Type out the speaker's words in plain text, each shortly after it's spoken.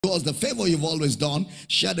Do us the favor you've always done.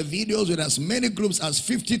 Share the videos with as many groups as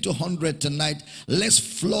 50 to 100 tonight. Let's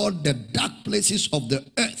flood the dark places of the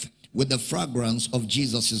earth with the fragrance of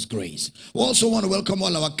Jesus' grace. We also want to welcome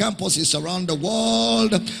all our campuses around the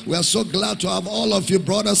world. We are so glad to have all of you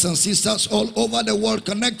brothers and sisters all over the world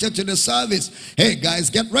connected to the service. Hey guys,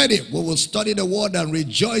 get ready. We will study the word and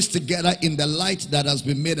rejoice together in the light that has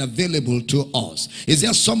been made available to us. Is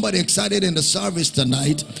there somebody excited in the service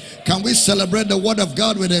tonight? Can we celebrate the word of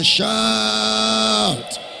God with a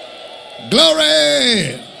shout?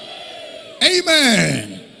 Glory!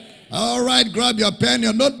 Amen. All right, grab your pen,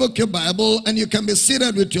 your notebook, your Bible, and you can be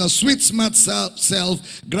seated with your sweet, smart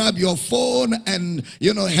self. Grab your phone and,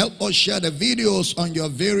 help us share the videos on your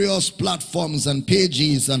various platforms and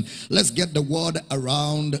pages, and let's get the word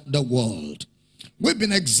around the world. We've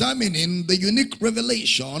been examining the unique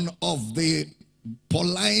revelation of the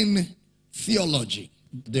Pauline theology,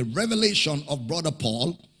 the revelation of Brother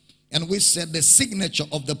Paul, and we said the signature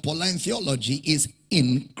of the Pauline theology is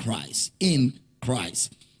in Christ, in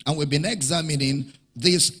Christ. And we've been examining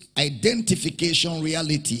these identification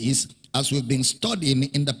realities as we've been studying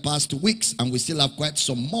in the past weeks, and we still have quite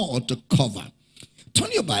some more to cover.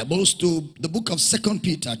 Turn your Bibles to the book of 2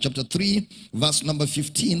 Peter chapter 3 verse number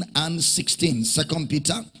 15 and 16. 2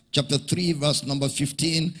 Peter chapter 3 verse number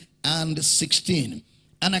 15 and 16.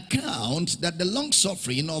 An account that the long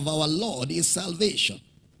suffering of our Lord is salvation,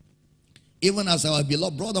 even as our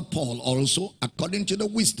beloved brother Paul also, according to the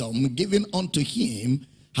wisdom given unto him,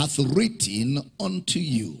 hath written unto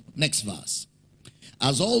you. Next verse.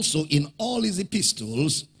 As also in all his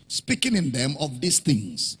epistles, speaking in them of these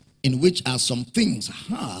things, in which are some things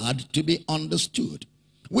hard to be understood,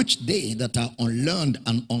 which they that are unlearned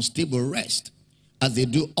and unstable rest, as they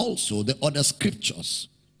do also the other scriptures,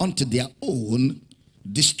 unto their own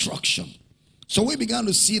destruction. So we began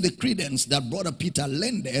to see the credence that Brother Peter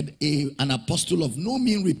lended an apostle of no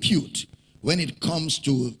mean repute when it comes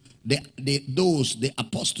to the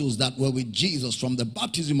apostles that were with Jesus from the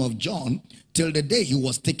baptism of John till the day he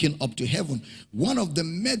was taken up to heaven. One of the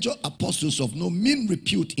major apostles of no mean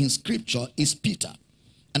repute in scripture is Peter.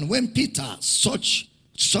 And when Peter, such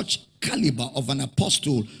caliber of an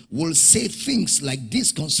apostle, will say things like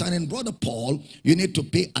this concerning Brother Paul, you need to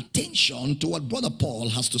pay attention to what Brother Paul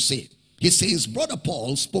has to say. He says, Brother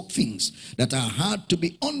Paul spoke things that are hard to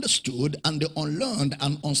be understood, and the unlearned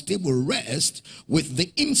and unstable rest with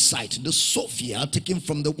the insight, the Sophia, taken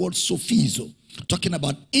from the word sophizo, talking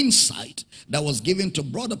about insight that was given to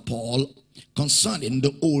Brother Paul concerning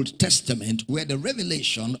the Old Testament, where the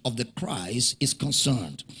revelation of the Christ is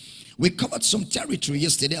concerned. We covered some territory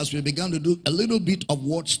yesterday as we began to do a little bit of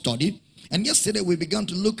word study. And yesterday we began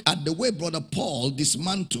to look at the way Brother Paul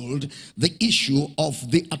dismantled the issue of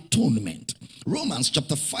the atonement. Romans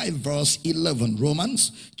chapter 5 verse 11.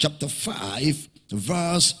 Romans chapter 5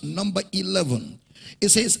 verse number 11. It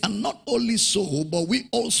says, and not only so, but we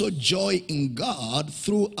also joy in God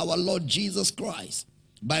through our Lord Jesus Christ,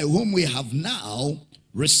 by whom we have now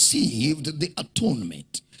received the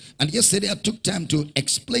atonement. And yesterday I took time to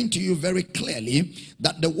explain to you very clearly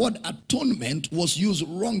that the word atonement was used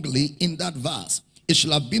wrongly in that verse. It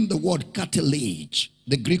should have been the word cartilage,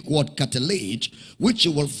 the Greek word cartilage, which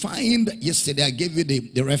you will find. Yesterday I gave you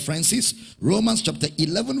the references. Romans chapter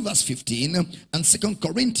 11 verse 15 and 2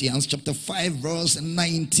 Corinthians chapter 5 verse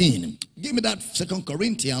 19. Give me that 2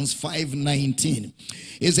 Corinthians 5:19.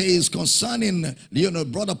 It says concerning,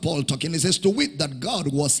 Brother Paul talking, he says, to wit that God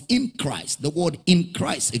was in Christ. The word in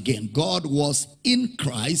Christ again. God was in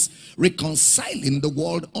Christ, reconciling the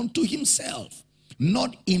world unto himself,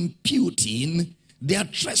 not imputing their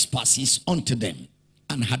trespasses unto them,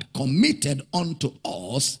 and had committed unto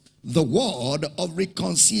us the word of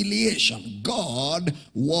reconciliation. God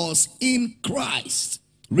was in Christ,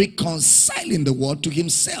 reconciling the world to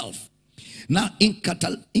himself. Now, in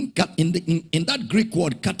that Greek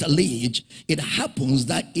word cartilage, it happens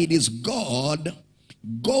that it is God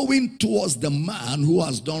going towards the man who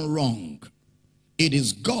has done wrong. It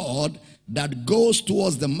is God that goes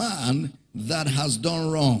towards the man that has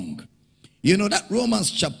done wrong. You know that Romans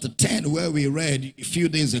chapter 10 where we read a few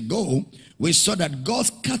days ago, we saw that God's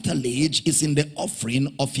cartilage is in the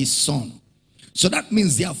offering of his son. So that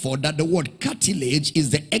means therefore that the word cartilage is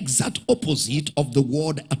the exact opposite of the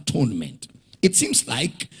word atonement. It seems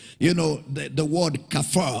like, the word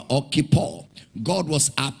kafar or kippur, God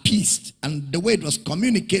was appeased, and the way it was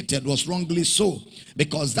communicated was wrongly so,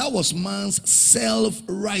 because that was man's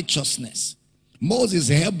self-righteousness. Moses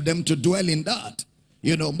helped them to dwell in that.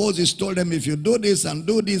 Moses told them, if you do this and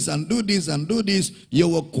do this and do this and do this, you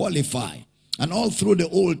will qualify. And all through the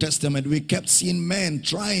Old Testament, we kept seeing men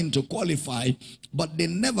trying to qualify, but they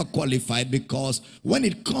never qualified, because when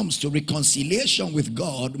it comes to reconciliation with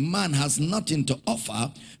God, man has nothing to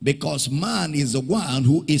offer, because man is the one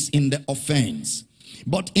who is in the offense.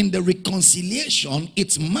 But in the reconciliation,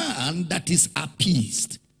 it's man that is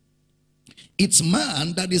appeased. It's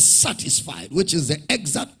man that is satisfied, which is the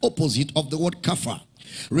exact opposite of the word kafar.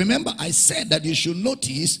 Remember, I said that you should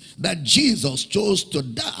notice that Jesus chose to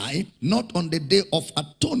die not on the day of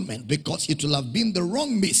atonement, because it will have been the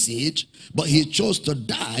wrong message, but he chose to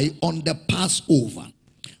die on the Passover.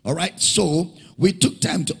 All right, so we took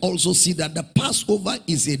time to also see that the Passover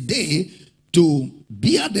is a day to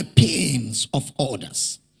bear the pains of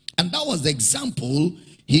others. And that was the example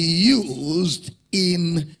he used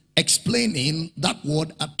in explaining that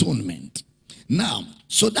word atonement. Now,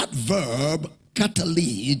 so that verb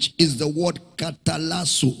catalege is the word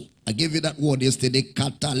katalasso. I gave you that word yesterday,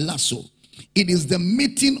 katalasso. It is the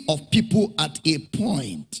meeting of people at a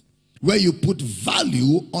point where you put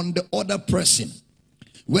value on the other person.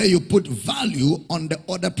 Where you put value on the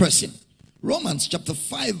other person. Romans chapter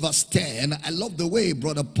 5 verse 10, I love the way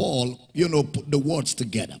Brother Paul, put the words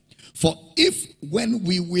together. For if when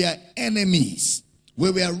we were enemies, we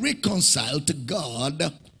were reconciled to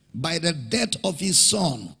God by the death of his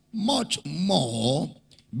son, much more,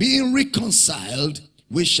 being reconciled,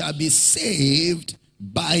 we shall be saved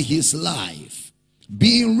by his life.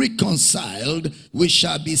 Being reconciled, we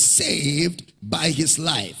shall be saved by his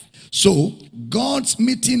life. So, God's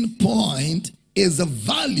meeting point is the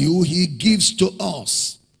value he gives to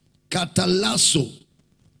us. Katalasso,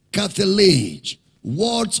 kathalage,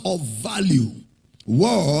 words of value,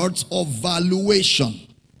 words of valuation.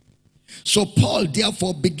 So Paul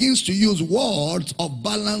therefore begins to use words of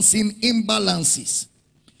balancing imbalances.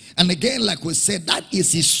 And again, like we said, that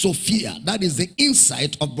is his Sophia. That is the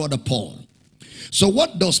insight of Brother Paul. So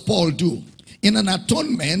what does Paul do? In an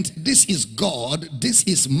atonement, this is God, this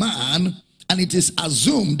is man, and it is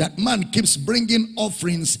assumed that man keeps bringing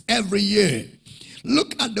offerings every year.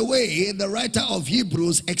 Look at the way the writer of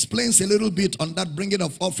Hebrews explains a little bit on that bringing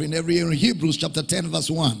of offering every year in Hebrews chapter 10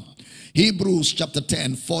 verse 1. Hebrews chapter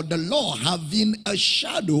 10, for the law having a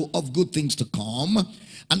shadow of good things to come,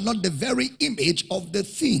 and not the very image of the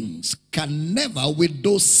things, can never with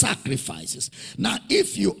those sacrifices. Now,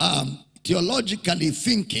 if you are theologically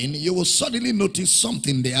thinking, you will suddenly notice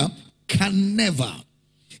something there. Can never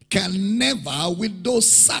with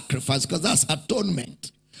those sacrifices, because that's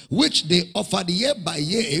atonement, which they offered year by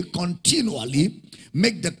year continually,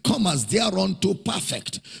 make the comers thereunto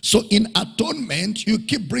perfect. So in atonement, you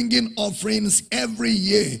keep bringing offerings every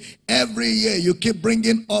year. Every year, you keep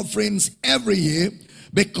bringing offerings every year,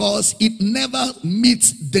 because it never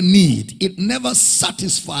meets the need. It never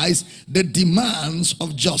satisfies the demands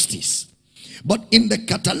of justice. But in the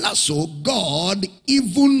katalasso, God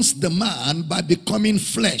evens the man by becoming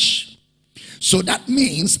flesh. So that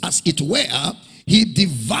means, as it were, he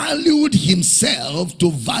devalued himself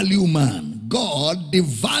to value man. God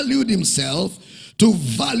devalued himself to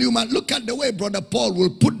value man. Look at the way Brother Paul will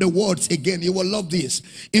put the words again. You will love this.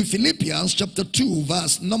 In Philippians chapter 2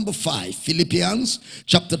 verse number 5. Philippians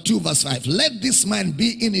chapter 2 verse 5. Let this mind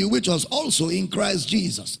be in you, which was also in Christ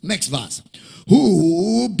Jesus. Next verse.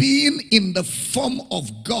 Who being in the form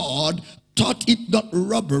of God, thought it not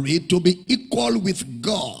robbery to be equal with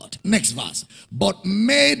God. Next verse. But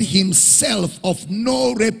made himself of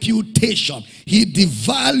no reputation. He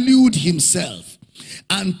devalued himself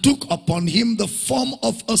and took upon him the form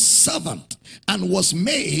of a servant, and was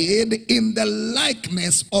made in the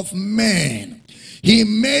likeness of men. He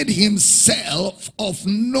made himself of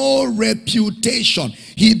no reputation.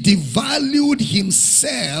 He devalued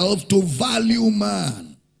himself to value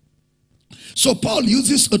man. So Paul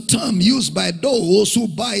uses a term used by those who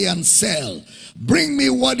buy and sell. Bring me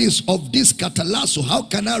what is of this katalasso. How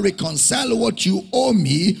can I reconcile what you owe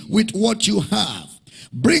me with what you have?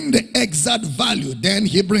 Bring the exact value. Then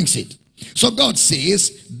he brings it. So God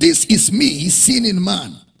says, this is me, sin in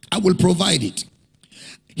man. I will provide it.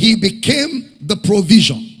 He became the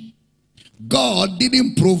provision. God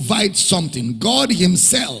didn't provide something. God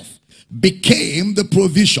himself became the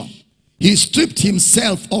provision. He stripped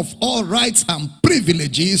himself of all rights and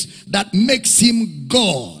privileges that makes him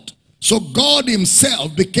God. So God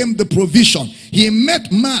himself became the provision. He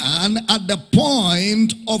met man at the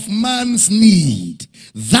point of man's need.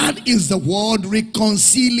 That is the word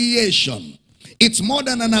reconciliation. It's more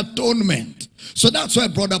than an atonement. So that's why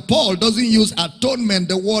Brother Paul doesn't use atonement,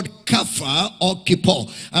 the word kafar or kippur.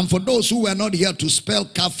 And for those who were not here to spell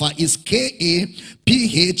kafar, is K-A-P-H-E-A-R,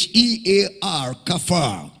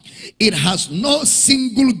 kafar. It has no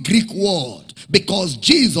single Greek word because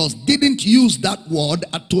Jesus didn't use that word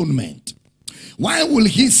atonement. Why will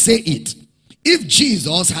he say it? If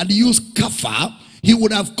Jesus had used kafar, he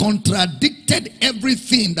would have contradicted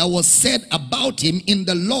everything that was said about him in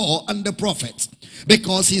the law and the prophets.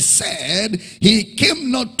 Because he said he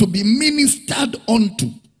came not to be ministered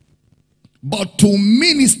unto, but to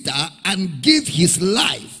minister and give his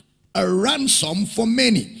life a ransom for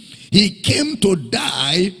many. He came to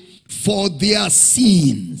die for their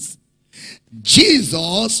sins.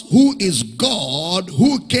 Jesus, who is God,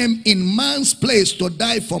 who came in man's place to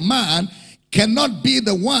die for man, cannot be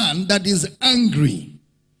the one that is angry.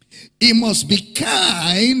 He must be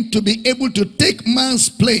kind to be able to take man's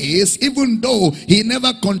place, even though he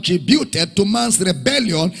never contributed to man's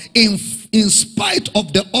rebellion in spite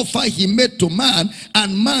of the offer he made to man,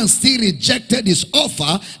 and man still rejected his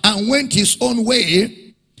offer and went his own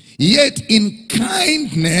way. Yet in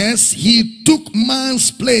kindness he took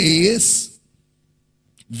man's place.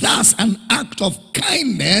 That's an act of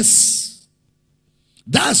kindness.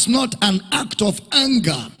 That's not an act of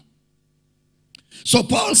anger. So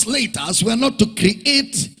Paul's letters were not to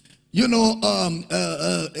create,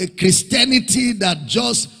 a Christianity that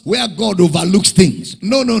just where God overlooks things.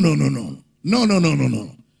 No.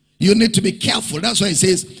 You need to be careful. That's why he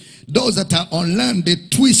says, those that are unlearned, they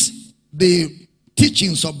twist the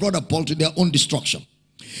teachings of Brother Paul to their own destruction.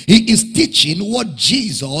 He is teaching what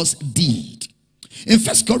Jesus did. In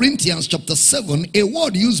 1 Corinthians chapter 7, a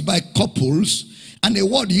word used by couples and a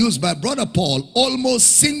word used by Brother Paul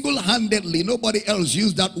almost single-handedly. Nobody else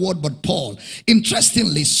used that word but Paul.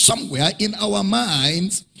 Interestingly, somewhere in our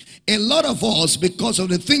minds, a lot of us, because of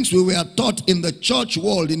the things we were taught in the church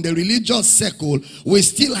world, in the religious circle, we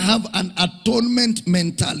still have an atonement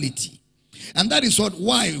mentality. And that is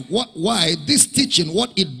why this teaching,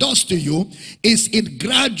 what it does to you is it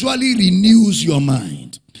gradually renews your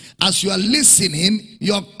mind. As you are listening,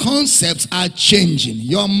 your concepts are changing.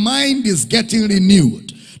 Your mind is getting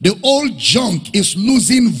renewed. The old junk is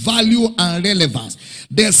losing value and relevance.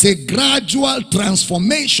 There's a gradual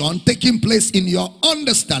transformation taking place in your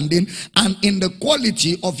understanding and in the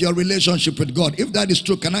quality of your relationship with God. If that is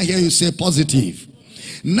true, can I hear you say positive?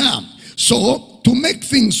 Now, so to make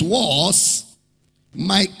things worse,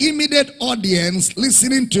 my immediate audience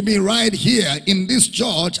listening to me right here in this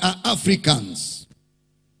church are Africans.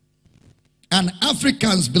 And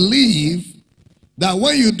Africans believe that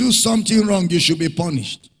when you do something wrong, you should be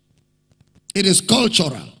punished. It is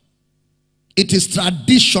cultural. It is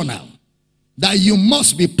traditional that you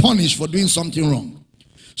must be punished for doing something wrong.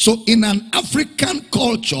 So in an African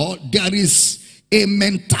culture, there is a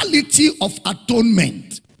mentality of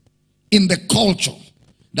atonement in the culture.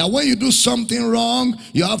 That when you do something wrong,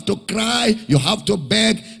 you have to cry, you have to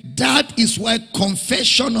beg. That is why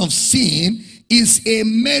confession of sin is a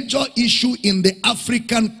major issue in the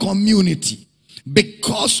African community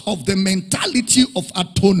because of the mentality of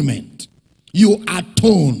atonement. You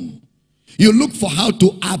atone. You look for how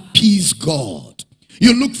to appease God.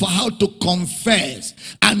 You look for how to confess,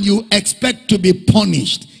 and you expect to be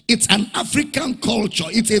punished. It's an African culture.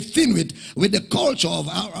 It's a thing with the culture of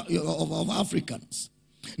Africans.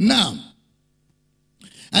 Now,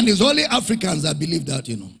 and it's only Africans that believe that,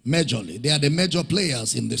 majorly. They are the major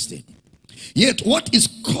players in this thing. Yet what is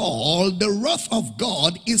called the wrath of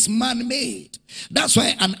God is man-made. That's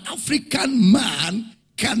why an African man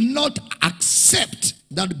cannot accept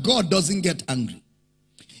that God doesn't get angry.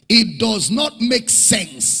 It does not make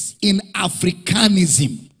sense in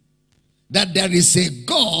Africanism that there is a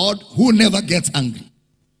God who never gets angry.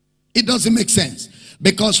 It doesn't make sense.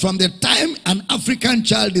 Because from the time an African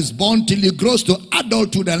child is born till he grows to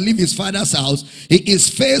adulthood and leaves his father's house, he is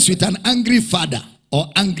faced with an angry father or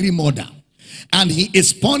angry mother. And he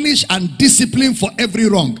is punished and disciplined for every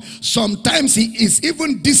wrong. Sometimes he is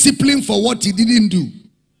even disciplined for what he didn't do.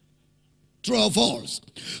 True or false?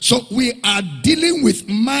 So we are dealing with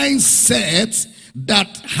mindsets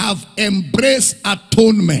that have embraced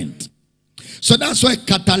atonement. So that's why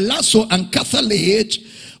Catalasso and Catholic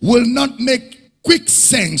will not make quick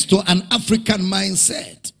sense to an African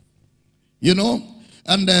mindset.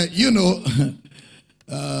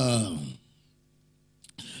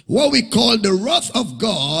 What we call the wrath of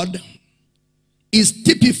God is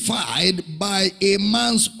typified by a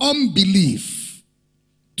man's unbelief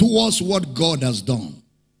towards what God has done.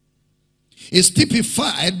 It's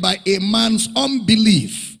typified by a man's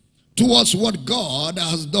unbelief towards what God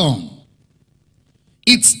has done.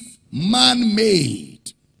 It's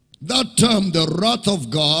man-made. That term, the wrath of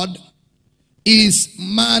God, is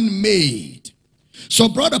man-made. So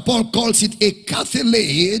Brother Paul calls it a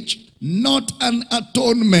cartilage not an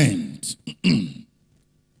atonement.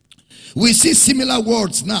 We see similar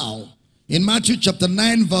words now in Matthew chapter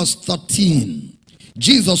 9 verse 13.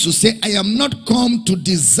 Jesus will say, I am not come to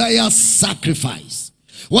desire sacrifice.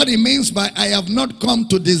 What he means by I have not come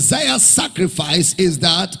to desire sacrifice is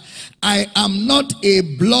that I am not a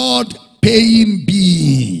blood-paying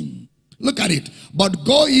being. Look at it. But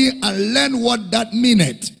go ye and learn what that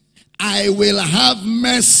meaneth. I will have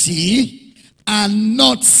mercy and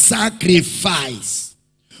not sacrifice.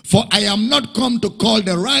 For I am not come to call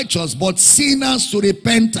the righteous, but sinners to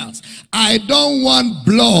repentance. I don't want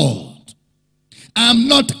blood. I'm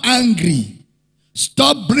not angry.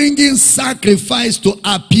 Stop bringing sacrifice to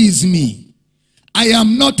appease me. I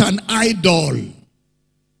am not an idol.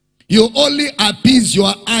 You only appease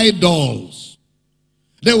your idols.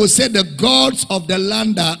 They will say the gods of the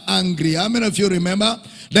land are angry. How many of you remember?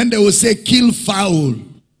 Then they will say kill fowl,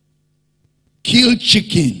 kill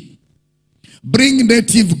chicken, bring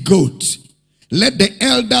native goat. Let the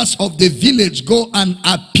elders of the village go and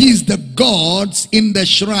appease the gods in the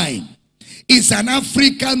shrine. It's an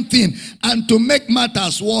African thing. And to make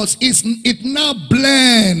matters worse, it now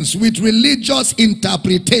blends with religious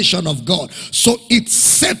interpretation of God. So it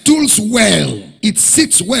settles well. It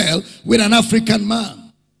sits well with an African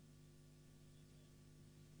man.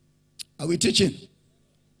 Are we teaching?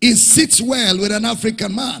 It sits well with an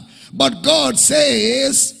African man. But God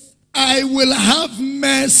says, I will have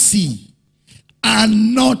mercy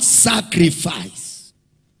and not sacrifice.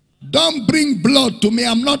 Don't bring blood to me.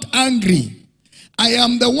 I'm not angry. I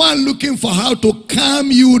am the one looking for how to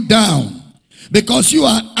calm you down. Because you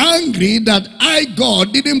are angry that I,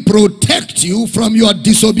 God, didn't protect you from your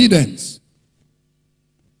disobedience.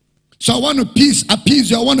 So I want to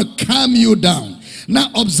appease you. I want to calm you down.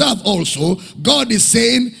 Now observe also, God is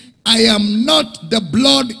saying, I am not the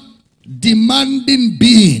blood demanding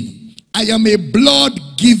being. I am a blood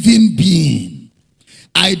giving being.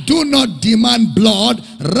 I do not demand blood,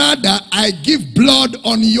 rather I give blood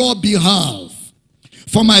on your behalf.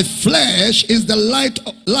 For my flesh is the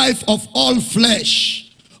life of all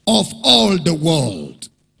flesh, of all the world.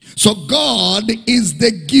 So God is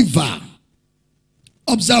the giver.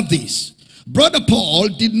 Observe this. Brother Paul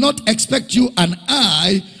did not expect you and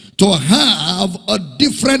I to have a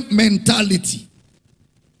different mentality.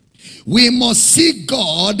 We must see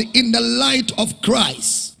God in the light of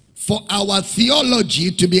Christ for our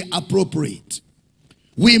theology to be appropriate.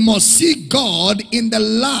 We must see God in the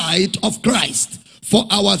light of Christ for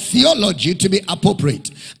our theology to be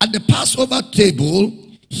appropriate. At the Passover table,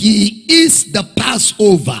 he is the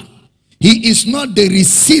Passover. He is not the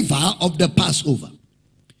receiver of the Passover.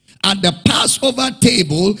 At the Passover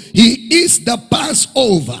table, he is the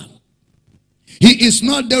Passover. He is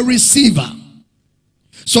not the receiver.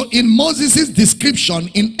 So in Moses' description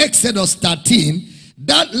in Exodus 13,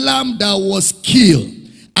 that lamb that was killed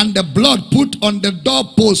and the blood put on the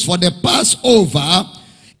doorpost for the Passover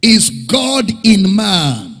is God in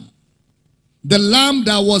man. The lamb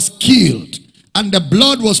that was killed and the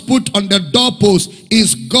blood was put on the doorpost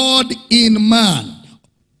is God in man.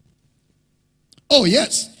 Oh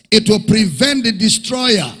yes, it will prevent the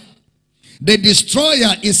destroyer. The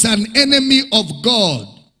destroyer is an enemy of God,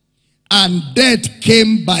 and death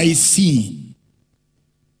came by sin.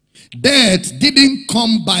 Death didn't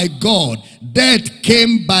come by God. Death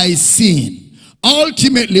came by sin.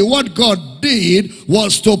 Ultimately, what God did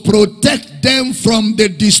was to protect them from the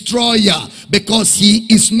destroyer, because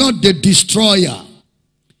he is not the destroyer.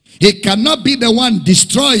 He cannot be the one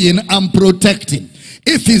destroying and protecting.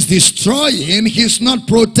 If he's destroying, he's not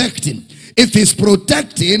protecting. If he's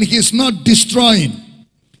protecting, he's not destroying.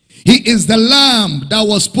 He is the lamb that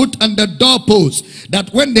was put on the doorpost,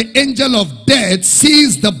 that when the angel of death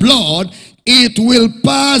sees the blood, it will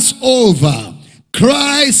pass over.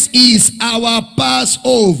 Christ is our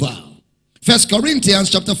Passover. 1 Corinthians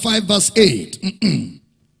chapter 5 verse 8.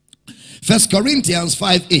 1 Corinthians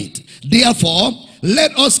 5:8. Therefore,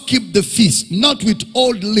 let us keep the feast, not with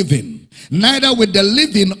old leaven, neither with the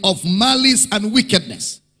leaven of malice and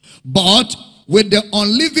wickedness, but with the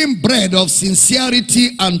unleavened bread of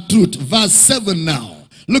sincerity and truth. Verse 7 now.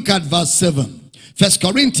 Look at verse 7. 1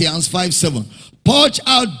 Corinthians 5:7. Purge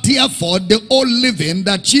out therefore the old leaven,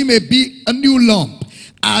 that ye may be a new lump,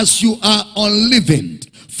 as you are unleavened.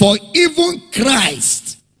 For even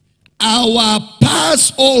Christ, our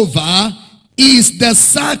Passover, is the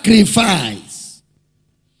sacrifice.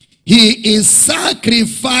 He is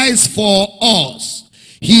sacrificed for us.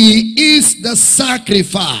 He is the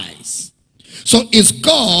sacrifice. So is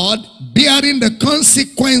God bearing the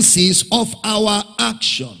consequences of our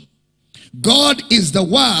action. God is the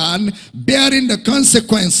one bearing the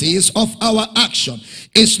consequences of our action.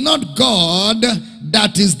 It's not God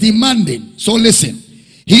that is demanding. So listen,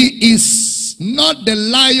 he is not the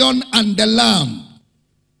lion and the lamb.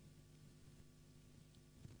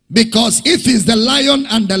 Because if he's the lion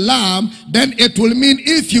and the lamb, then it will mean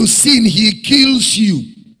if you sin, he kills you.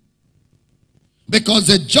 Because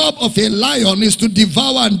the job of a lion is to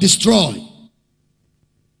devour and destroy.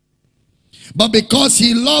 But because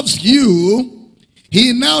he loves you,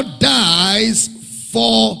 he now dies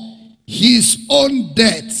for his own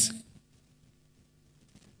death.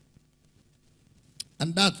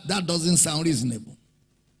 And that doesn't sound reasonable.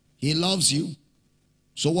 He loves you.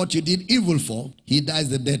 So what you did evil for, he dies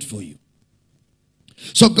the death for you.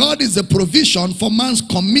 So God is the provision for man's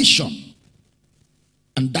commission.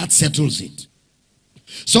 And that settles it.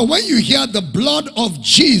 So when you hear the blood of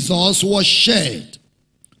Jesus was shed,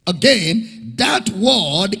 again, that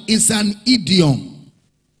word is an idiom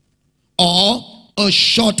or a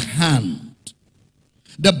shorthand.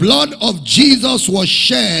 The blood of Jesus was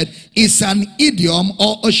shed is an idiom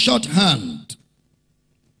or a shorthand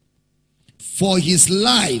for his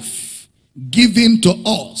life given to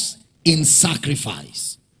us in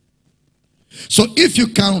sacrifice. So if you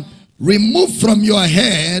can remove from your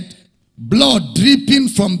head blood dripping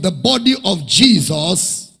from the body of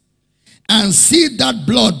Jesus and see that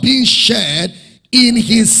blood being shed in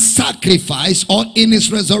his sacrifice or in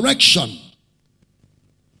his resurrection,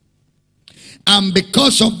 and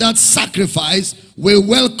because of that sacrifice, we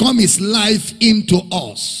welcome his life into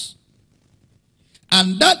us.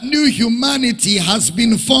 And that new humanity has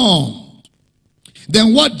been formed.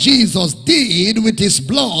 Then what Jesus did with his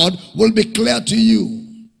blood will be clear to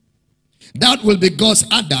you. That will be God's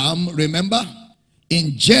Adam, remember?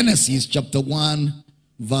 In Genesis chapter 1,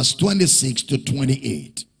 verse 26 to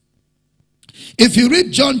 28. If you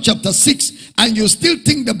read John chapter 6 and you still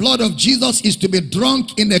think the blood of Jesus is to be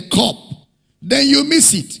drunk in a cup, then you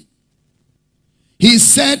miss it. He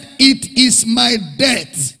said, it is my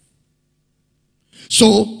death.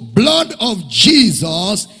 So blood of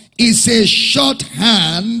Jesus is a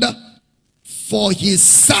shorthand for his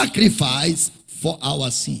sacrifice for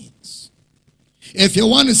our sins. If you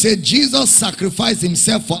want to say Jesus sacrificed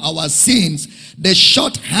himself for our sins, the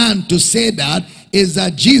shorthand to say that is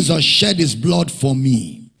that Jesus shed his blood for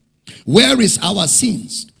me. Where is our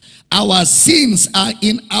sins? Our sins are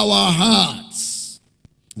in our hearts.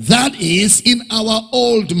 That is in our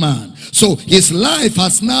old man. So his life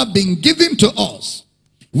has now been given to us.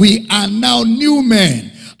 We are now new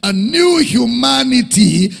men, a new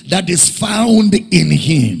humanity that is found in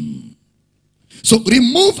him. So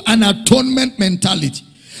remove an atonement mentality.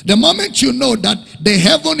 The moment you know that the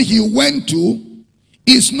heaven he went to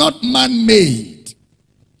is not man-made,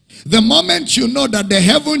 the moment you know that the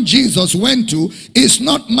heaven Jesus went to is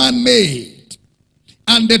not man-made,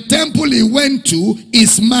 and the temple he went to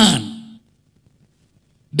is man,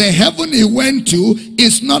 the heaven he went to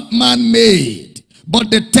is not man-made, but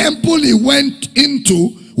the temple he went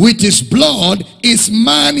into with his blood is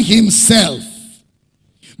man himself,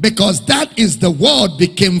 because that is the word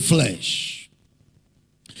became flesh.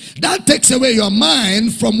 That takes away your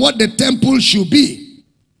mind from what the temple should be.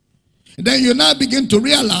 Then you now begin to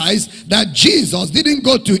realize that Jesus didn't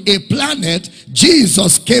go to a planet.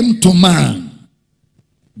 Jesus came to man.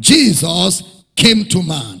 Jesus came to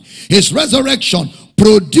man. His resurrection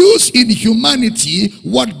produced in humanity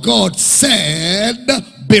what God said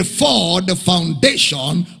before the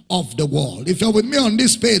foundation of the world. If you're with me on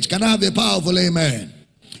this page, can I have a powerful amen?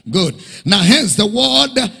 Good. Now hence the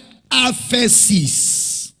word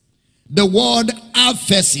aphesis. The word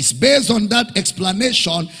aphesis. Based on that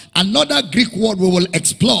explanation, another Greek word we will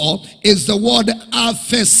explore is the word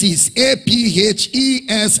aphesis. A-P-H-E-S-I-S.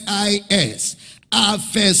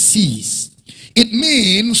 Aphesis. It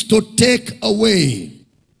means to take away.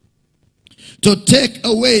 To take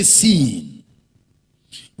away sin.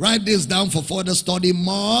 Write this down for further study.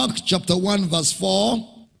 Mark chapter 1 verse 4.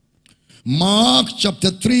 Mark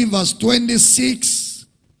chapter 3 verse 26.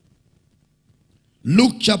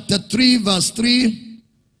 Luke chapter 3 verse 3.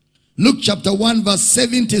 Luke chapter 1 verse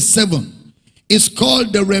 77. It's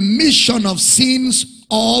called the remission of sins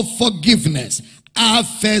or forgiveness.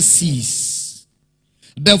 Aphesis.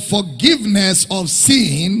 The forgiveness of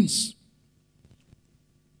sins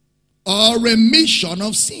or remission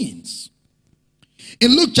of sins.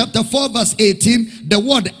 In Luke chapter 4 verse 18, the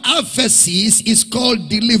word aphesis is called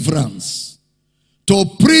deliverance. To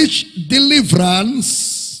preach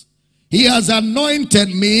deliverance, he has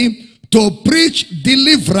anointed me to preach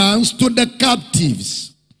deliverance to the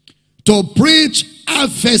captives. To preach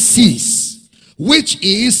aphesis. which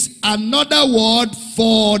is another word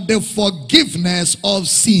for the forgiveness of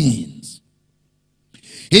sins.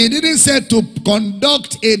 He didn't say to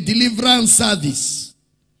conduct a deliverance service.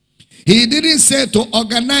 He didn't say to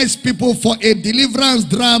organize people for a deliverance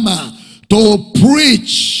drama, to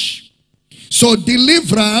preach. So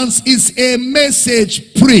deliverance is a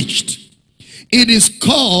message preached. It is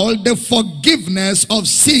called the forgiveness of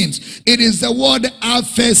sins. It is the word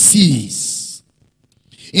aphesis.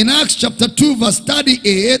 In Acts chapter 2 verse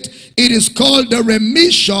 38, it is called the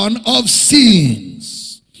remission of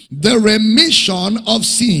sins. The remission of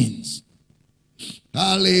sins.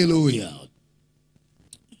 Hallelujah.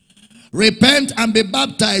 Repent and be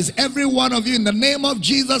baptized, every one of you, in the name of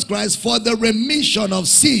Jesus Christ for the remission of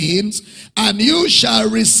sins, and you shall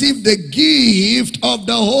receive the gift of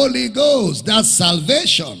the Holy Ghost. That's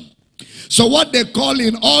salvation. So what they call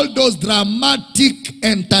in all those dramatic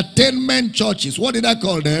entertainment churches, what did I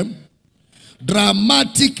call them?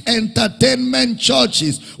 Dramatic entertainment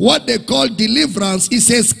churches. What they call deliverance is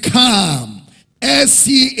a scam.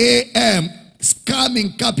 S-C-A-M. Scam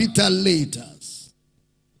in capital letters.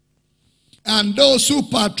 And those who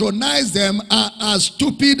patronize them are as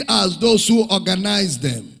stupid as those who organize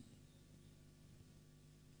them.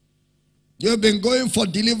 You've been going for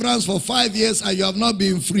deliverance for 5 years and you have not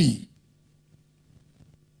been free.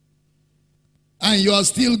 And you are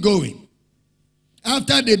still going.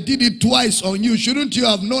 After they did it twice on you, shouldn't you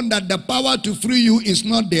have known that the power to free you is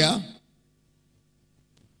not there?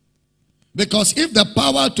 Because if the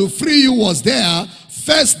power to free you was there,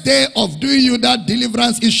 first day of doing you that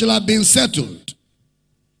deliverance, it should have been settled.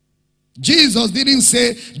 Jesus didn't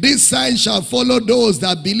say, this sign shall follow those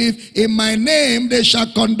that believe. In my name, they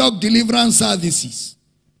shall conduct deliverance services.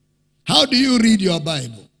 How do you read your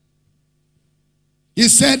Bible? He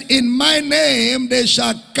said, in my name, they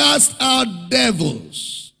shall cast out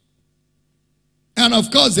devils. And of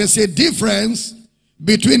course, there's a difference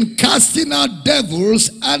between casting out devils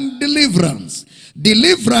and deliverance.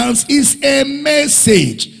 Deliverance is a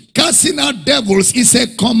message. Casting out devils is a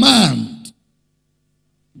command.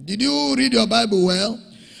 Did you read your Bible well?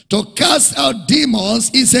 To cast out demons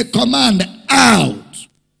is a command, out.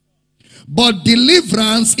 But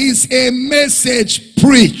deliverance is a message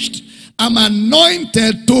preached. I'm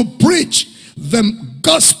anointed to preach the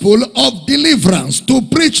gospel of deliverance, to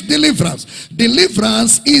preach deliverance.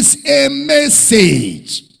 Deliverance is a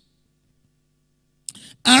message.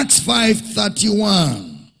 Acts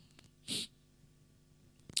 5:31.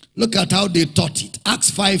 Look at how they taught it.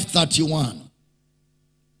 Acts 5:31.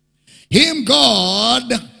 Him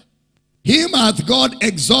hath God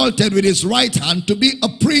exalted with his right hand to be a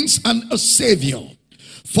prince and a savior,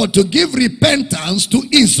 for to give repentance to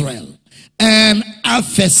Israel, and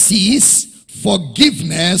aphesis,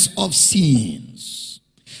 forgiveness of sins.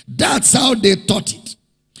 That's how they taught it.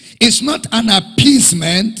 It's not an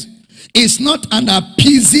appeasement. It's not an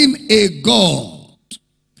appeasing a God.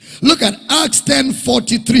 Look at Acts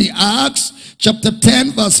 10:43. Acts chapter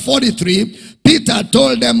 10 verse 43. Peter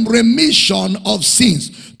told them remission of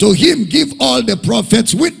sins. To him give all the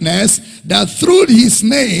prophets witness that through his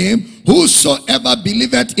name whosoever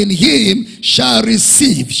believeth in him shall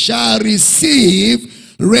receive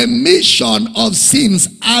remission of sins,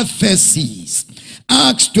 aphesis.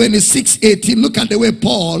 Acts 26:18. Look at the way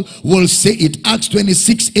Paul will say it. Acts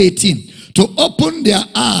 26:18. To open their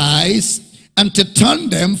eyes and to turn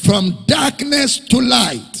them from darkness to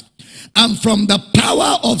light, and from the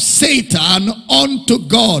power of Satan unto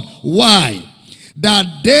God. Why? That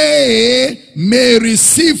they may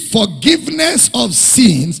receive forgiveness of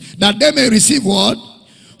sins. That they may receive what?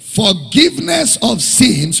 Forgiveness of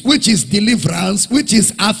sins, which is deliverance, which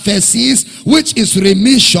is aphesis, which is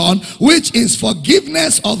remission, which is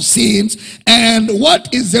forgiveness of sins. And what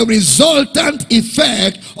is the resultant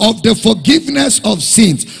effect of the forgiveness of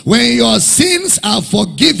sins? When your sins are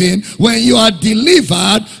forgiven, when you are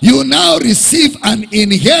delivered, you now receive an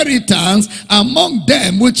inheritance among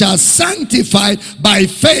them which are sanctified by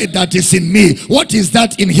faith that is in me. What is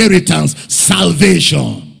that inheritance?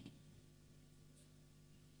 Salvation.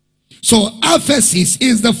 So aphesis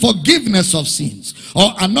is the forgiveness of sins.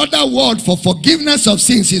 Or another word for forgiveness of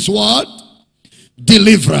sins is what?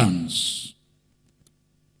 Deliverance.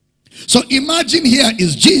 So imagine here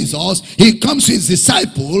is Jesus. He comes to his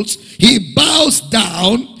disciples. He bows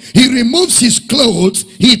down. He removes his clothes.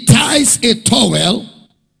 He ties a towel.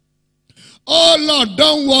 Oh Lord,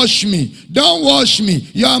 don't wash me. Don't wash me.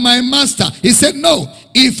 You are my master. He said, no.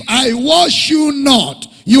 If I wash you not,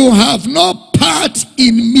 you have no part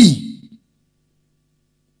in me.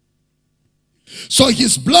 So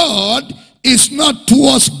his blood is not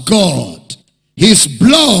towards God. His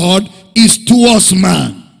blood is towards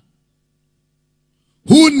man.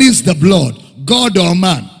 Who needs the blood? God or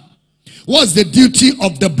man? What's the duty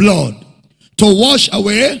of the blood? To wash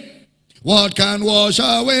away. What can wash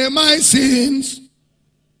away my sins?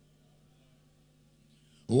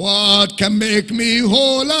 What can make me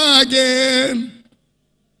whole again?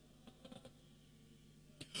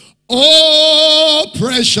 Oh,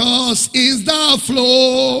 precious is the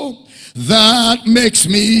flow that makes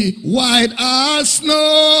me white as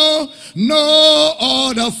snow. No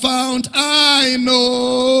other fount I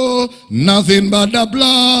know, nothing but the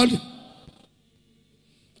blood.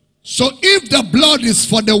 So if the blood is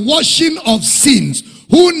for the washing of sins,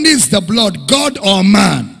 who needs the blood, God or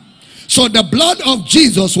man? So the blood of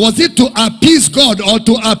Jesus, was it to appease God or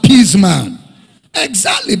to appease man?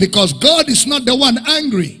 Exactly, because God is not the one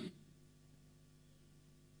angry.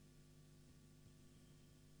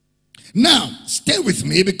 Now, stay with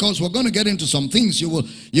me because we're going to get into some things you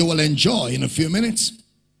will enjoy in a few minutes.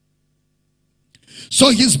 So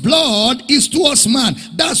his blood is towards man.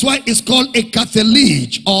 That's why it's called a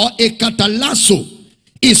cathalige or a catalasso.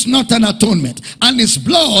 It's not an atonement. And his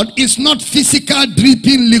blood is not physical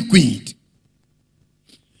dripping liquid.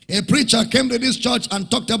 A preacher came to this church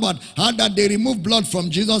and talked about how that they remove blood from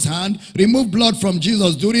Jesus' hand, remove blood from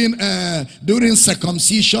Jesus during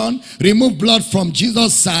circumcision, remove blood from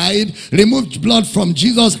Jesus' side, remove blood from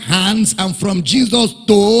Jesus' hands and from Jesus'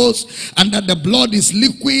 toes, and that the blood is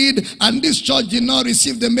liquid. And this church did not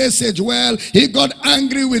receive the message well. He got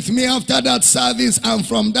angry with me after that service, and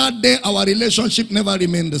from that day our relationship never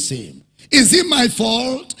remained the same. Is it my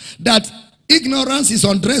fault that ignorance is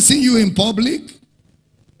undressing you in public?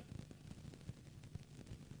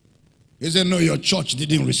 He said, no, your church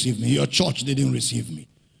didn't receive me. Your church didn't receive me.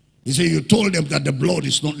 He said, you told them that the blood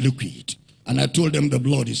is not liquid. And I told them the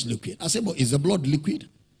blood is liquid. I said, but is the blood liquid?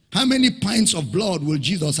 How many pints of blood will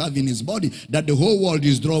Jesus have in his body that the whole world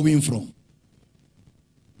is drawing from?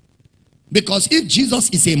 Because if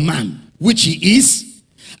Jesus is a man, which he is,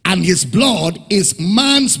 and his blood is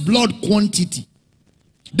man's blood quantity,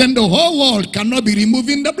 then the whole world cannot be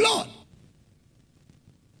removing the blood.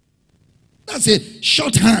 That's a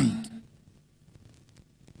shorthand.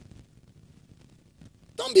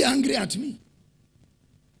 Don't be angry at me.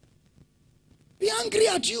 Be angry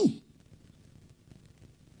at you.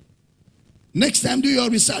 Next time, do your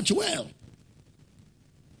research well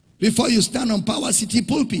before you stand on Power City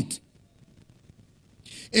pulpit.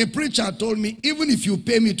 A preacher told me, even if you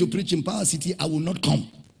pay me to preach in Power City, I will not come.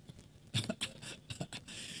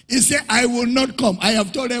 He said, I will not come. I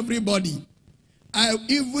have told everybody,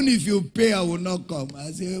 even if you pay, I will not come.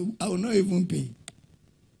 I said, I will not even pay.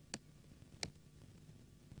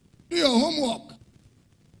 Do your homework.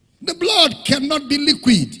 The blood cannot be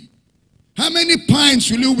liquid. How many pints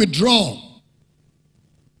will you withdraw?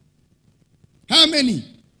 How many?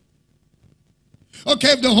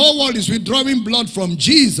 Okay, if the whole world is withdrawing blood from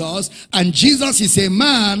Jesus and Jesus is a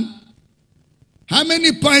man, how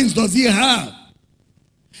many pints does he have?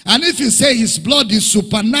 And if you say his blood is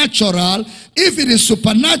supernatural, if it is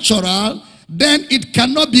supernatural, then it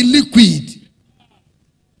cannot be liquid.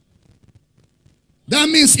 That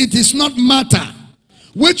means it is not matter,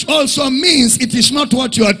 which also means it is not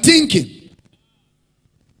what you are thinking.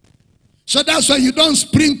 So that's why you don't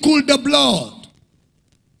sprinkle the blood.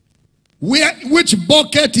 Which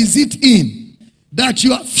bucket is it in? That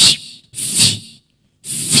you are...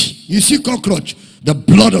 You see cockroach, the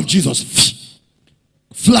blood of Jesus.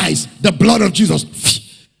 Flies, the blood of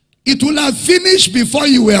Jesus. It will have finished before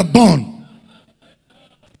you were born.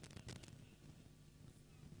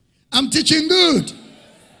 I'm teaching good.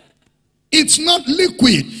 It's not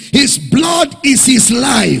liquid. His blood is his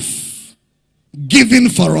life given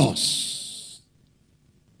for us.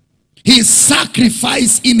 His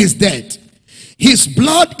sacrifice in his death. His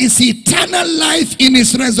blood is eternal life in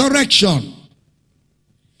his resurrection.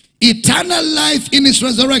 Eternal life in his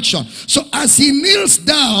resurrection. So as he kneels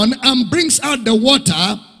down and brings out the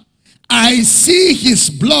water, I see his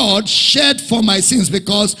blood shed for my sins,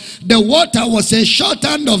 because the water was a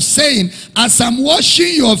shorthand of saying, as I'm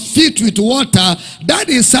washing your feet with water, that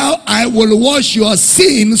is how I will wash your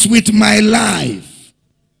sins with my life.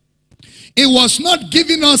 It was not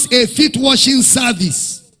giving us a feet washing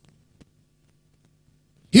service.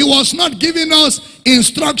 He was not giving us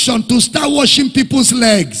instruction to start washing people's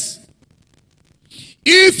legs.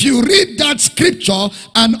 If you read that scripture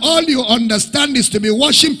and all you understand is to be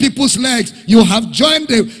washing people's legs, you have joined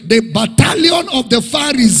the battalion of the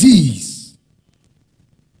Pharisees.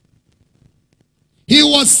 He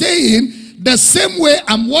was saying the same way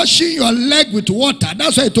I'm washing your leg with water.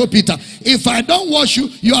 That's why I told Peter, if I don't wash you,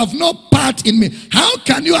 you have no part in me. How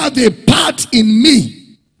can you have a part in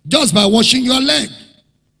me just by washing your leg?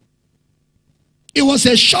 It was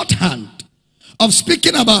a shorthand of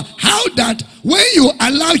speaking about how that when you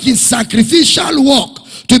allow his sacrificial work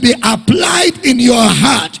to be applied in your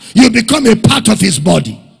heart, you become a part of his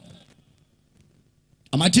body.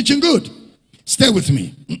 Am I teaching good? Stay with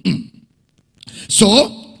me.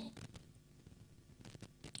 So,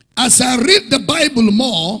 as I read the Bible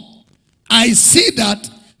more, I see that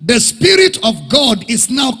the Spirit of God is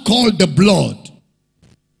now called the blood.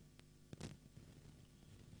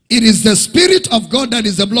 It is the Spirit of God that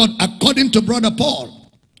is the blood, according to Brother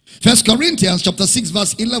Paul. 1 Corinthians chapter 6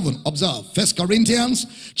 verse 11. Observe. 1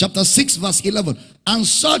 Corinthians chapter 6 verse 11. And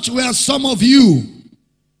such were some of you,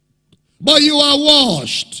 but you are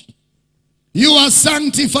washed, you are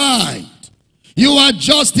sanctified, you are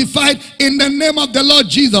justified in the name of the Lord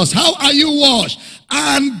Jesus. How are you washed?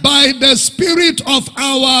 And by the Spirit of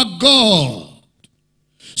our God.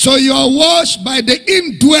 So you are washed by the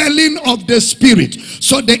indwelling of the Spirit.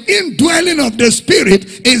 So the indwelling of the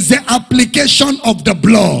Spirit is the application of the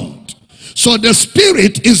blood. So the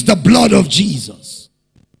Spirit is the blood of Jesus.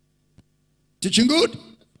 Teaching good?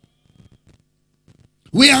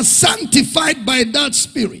 We are sanctified by that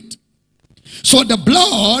Spirit. So the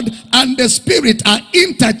blood and the Spirit are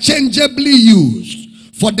interchangeably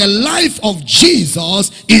used for the life of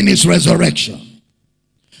Jesus in his resurrection.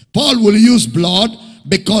 Paul will use blood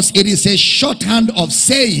because it is a shorthand of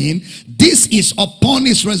saying this is upon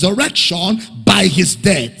his resurrection by his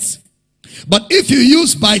death. But if you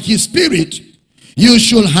use by his Spirit, you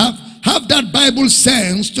should have that Bible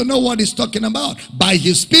sense to know what he's talking about. By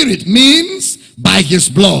his Spirit means by his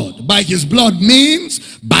blood. By his blood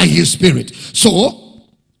means by his Spirit. So,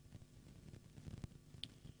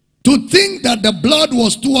 to think that the blood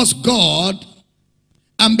was towards God,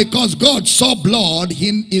 and because God saw blood,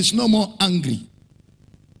 he is no more angry.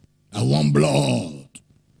 I want blood.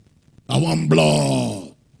 I want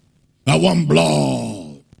blood. I want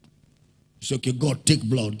blood. It's okay, God, take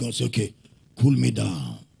blood. God says, okay, cool me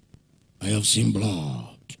down. I have seen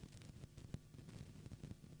blood.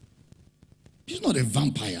 He's not a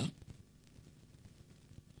vampire.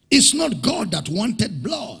 It's not God that wanted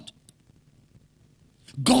blood.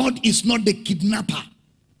 God is not the kidnapper.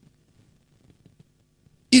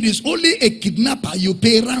 It is only a kidnapper you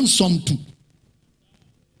pay ransom to.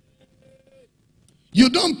 You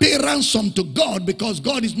don't pay ransom to God because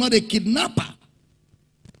God is not a kidnapper.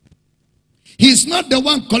 He's not the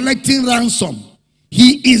one collecting ransom.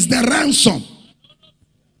 He is the ransom.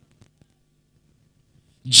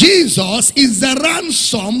 Jesus is the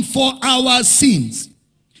ransom for our sins.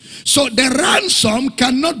 So the ransom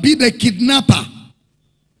cannot be the kidnapper.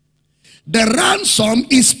 The ransom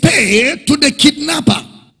is paid to the kidnapper.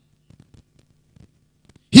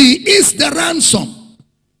 He is the ransom.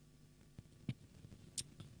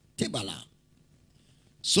 Tebala.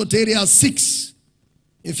 Soteria 6.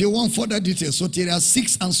 If you want further details, Soteria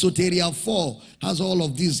 6 and Soteria 4 has all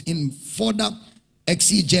of these in further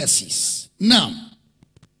exegesis. Now,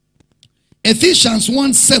 Ephesians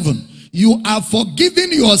 1:7. You are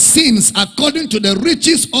forgiven your sins according to the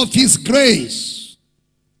riches of his grace.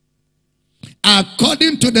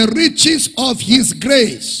 According to the riches of his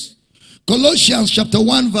grace. Colossians chapter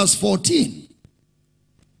 1 verse 14.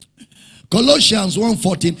 Colossians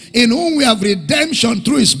 1:14. In whom we have redemption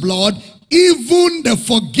through his blood, even the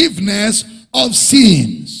forgiveness of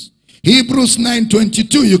sins. Hebrews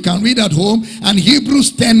 9:22, you can read at home, and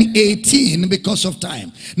Hebrews 10:18 because of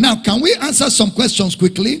time. Now, can we answer some questions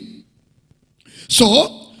quickly?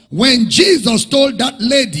 So, when Jesus told that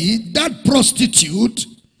lady, that prostitute,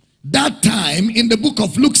 that time in the book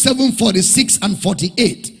of Luke 7:46 and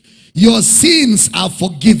 48, your sins are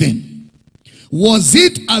forgiven. Was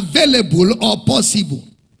it available or possible?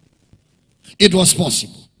 It was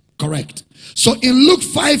possible. Correct. So in Luke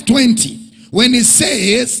 5:20, when it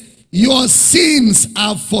says your sins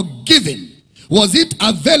are forgiven, was it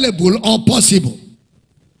available or possible?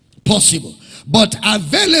 Possible. But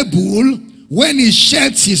available when he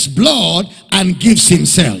sheds his blood and gives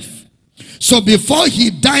himself. So before he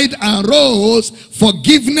died and rose,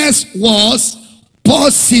 forgiveness was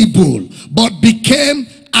possible, but became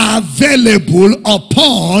available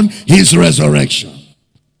upon his resurrection.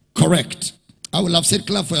 Correct. I will have said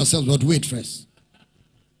clap for yourselves, but wait first.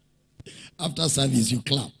 After service, you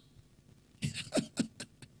clap.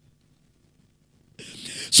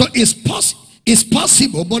 So it's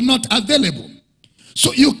possible, but not available.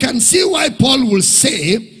 So you can see why Paul will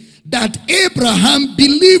say that Abraham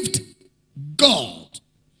believed God.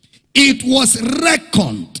 It was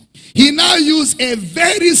reckoned. He now used a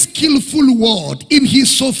very skillful word in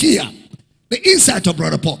his Sophia, the insight of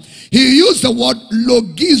Brother Paul. He used the word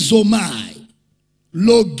logizomai.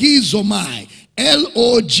 Logizomai.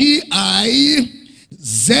 Logizomai.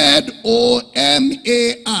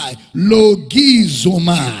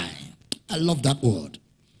 Logizomai. I love that word.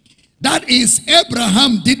 That is,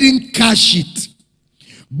 Abraham didn't cash it,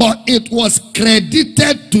 but it was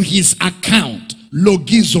credited to his account.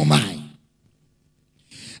 Logizomai.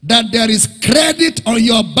 That there is credit on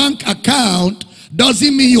your bank account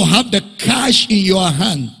doesn't mean you have the cash in your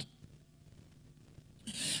hand.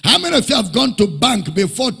 How many of you have gone to bank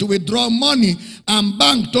before to withdraw money and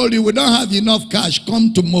bank told you we don't have enough cash,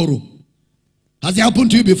 come tomorrow? Has it happened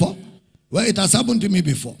to you before? Well, it has happened to me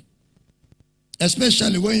before.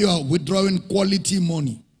 Especially when you are withdrawing quality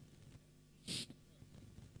money.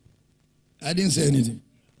 I didn't say anything.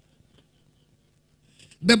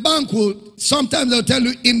 The bank will, sometimes they'll tell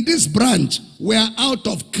you, in this branch, we are out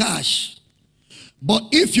of cash. But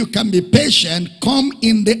if you can be patient, come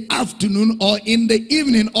in the afternoon or in the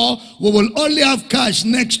evening, or we will only have cash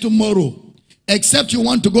next tomorrow. Except you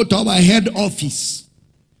want to go to our head office.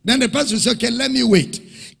 Then the person will say, okay, let me wait.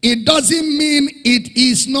 It doesn't mean it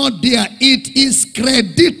is not there. It is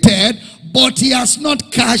credited, but he has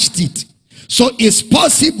not cashed it. So it's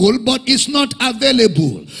possible, but it's not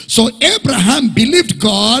available. So Abraham believed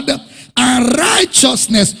God, and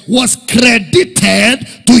righteousness was credited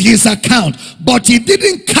to his account. But he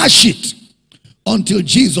didn't cash it until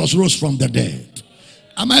Jesus rose from the dead.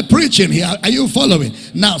 Am I preaching here? Are you following?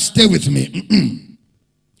 Now stay with me.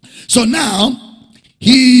 So now,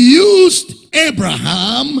 he used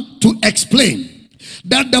Abraham to explain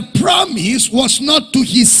that the promise was not to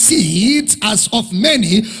his seed as of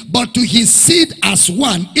many, but to his seed as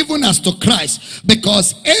one, even as to Christ.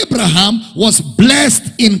 Because Abraham was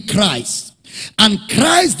blessed in Christ. And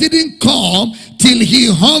Christ didn't come till he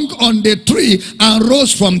hung on the tree and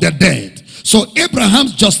rose from the dead. So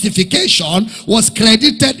Abraham's justification was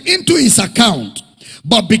credited into his account,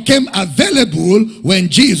 but became available when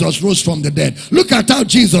Jesus rose from the dead. Look at how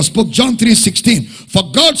Jesus spoke. John 3:16. For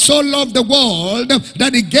God so loved the world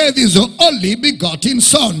that he gave his only begotten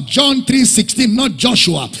son. John 3:16, not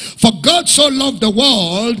Joshua. For God so loved the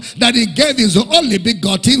world that he gave his only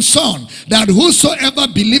begotten son, that whosoever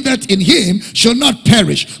believeth in him shall not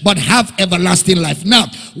perish, but have everlasting life. Now,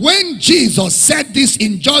 when Jesus said this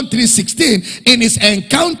in John 3:16, in his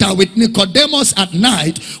encounter with Nicodemus at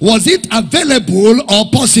night, was it available or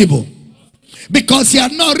possible? Because he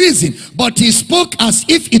had no reason, but he spoke as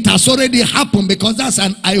if it has already happened, because that's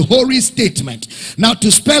an Ihoris statement. Now, to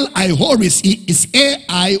spell Ihoris is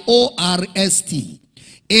A-I-O-R-S-T.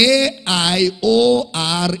 A-I-O-R-S-T.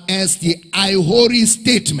 Ihoris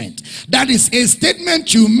statement. That is a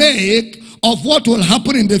statement you make of what will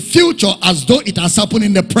happen in the future as though it has happened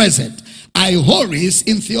in the present. Ihoris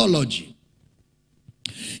in theology.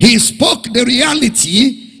 He spoke the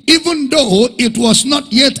reality even though it was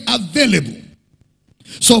not yet available.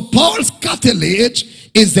 So Paul's cartilage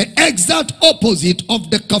is the exact opposite of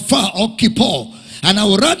the kafar or kippur. And I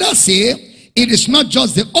would rather say it is not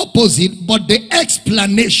just the opposite, but the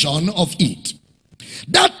explanation of it.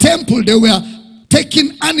 That temple they were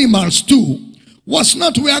taking animals to was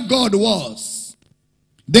not where God was.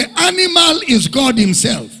 The animal is God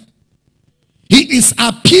himself. He is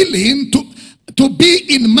appealing to be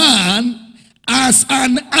in man as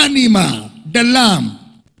an animal, the lamb.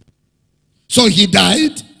 So he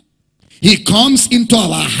died. He comes into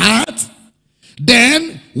our heart.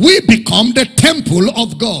 Then we become the temple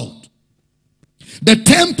of God. The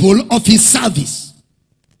temple of his service.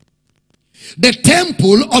 The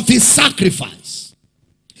temple of his sacrifice.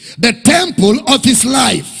 The temple of his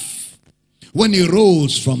life. When he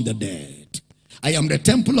rose from the dead. I am the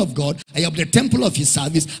temple of God. I am the temple of his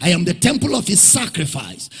service. I am the temple of his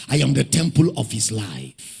sacrifice. I am the temple of his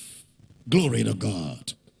life. Glory to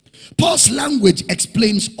God. Paul's language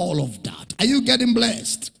explains all of that. Are you getting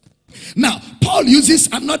blessed? Now, Paul uses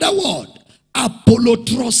another word.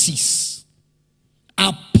 Apollotrosis.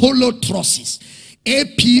 Apollotrosis.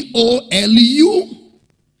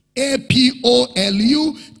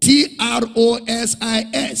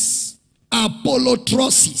 A-P-O-L-U-T-R-O-S-I-S.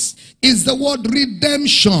 Apollotrosis is the word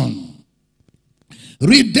redemption.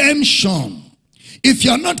 Redemption. If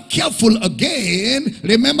you're not careful again,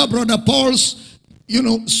 remember Brother Paul's,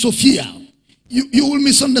 Sophia. You will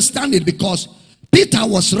misunderstand it, because Peter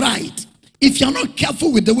was right. If you're not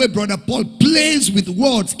careful with the way Brother Paul plays with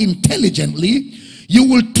words intelligently, you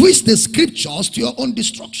will twist the scriptures to your own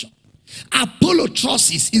destruction.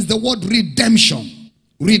 Apollotrosis is the word redemption.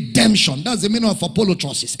 Redemption. That's the meaning of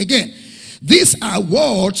apollotrosis. Again, these are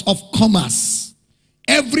words of commerce.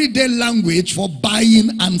 Everyday language for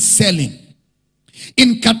buying and selling.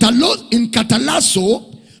 In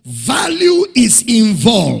catalasso, value is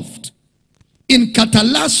involved. In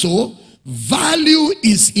catalasso, value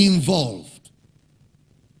is involved.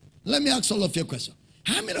 Let me ask all of you a question.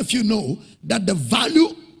 How many of you know that the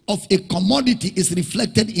value of a commodity is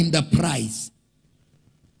reflected in the price?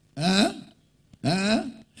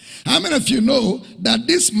 How many of you know that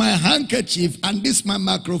this my handkerchief and this my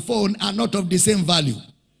microphone are not of the same value?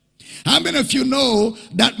 How many of you know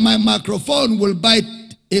that my microphone will buy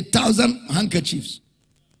 1,000 handkerchiefs?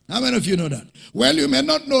 How many of you know that? Well, you may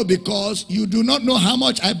not know because you do not know how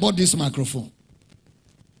much I bought this microphone.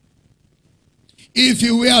 If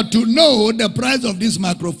you were to know the price of this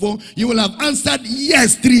microphone, you will have answered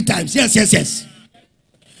yes 3 times. Yes, yes, yes.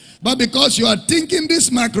 But because you are thinking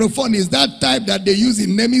this microphone is that type that they use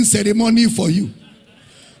in naming ceremony for you,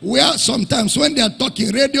 where sometimes when they are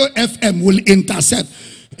talking, radio FM will intercept.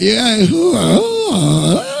 Yeah,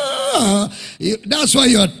 that's why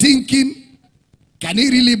you are thinking, can he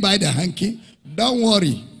really buy the hanky? Don't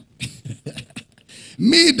worry.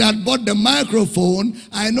 Me that bought the microphone,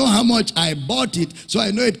 I know how much I bought it, so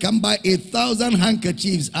I know it can buy 1,000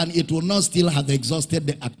 handkerchiefs and it will not still have exhausted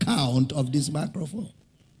the account of this microphone.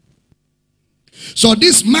 So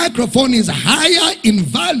this microphone is higher in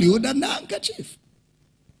value than the handkerchief.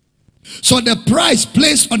 So the price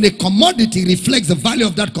placed on a commodity reflects the value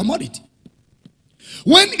of that commodity.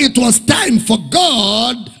 When it was time for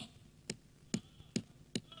God,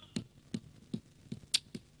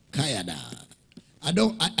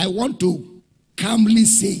 I want to calmly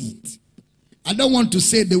say it. I don't want to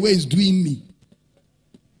say the way it's doing me.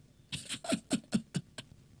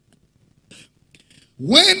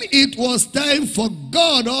 When it was time for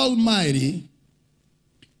God Almighty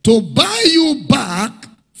to buy you back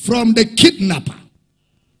from the kidnapper,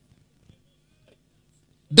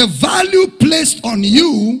 the value placed on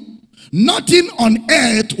you, nothing on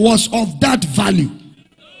earth was of that value.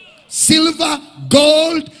 Silver,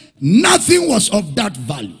 gold, nothing was of that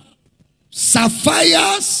value.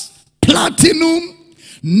 Sapphires, platinum,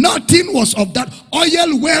 nothing was of that.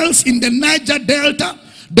 Oil wells in the Niger Delta,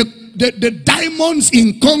 the diamonds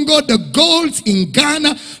in Congo, the golds in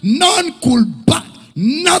Ghana, none could buy.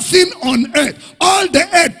 Nothing on earth, all the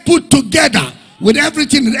earth put together with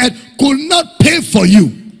everything in the earth could not pay for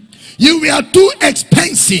you. You were too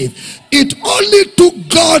expensive. It only took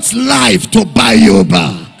God's life to buy you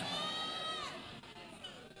back.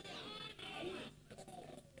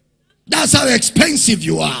 That's how expensive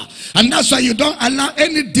you are. And that's why you don't allow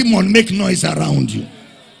any demon make noise around you.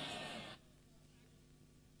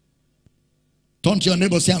 Turn to your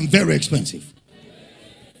neighbor and say, I'm very expensive.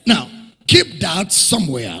 Now, keep that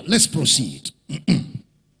somewhere. Let's proceed.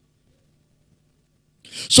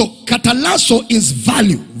 So, catalasso is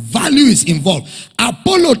value. Value is involved.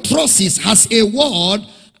 Apollotrosis has a word,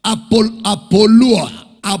 apolua.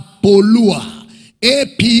 Apolua.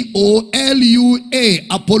 A-P-O-L-U-A.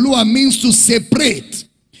 Apolua means to separate.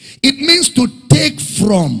 It means to take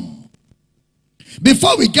from.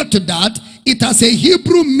 Before we get to that, it has a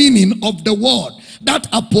Hebrew meaning of the word. That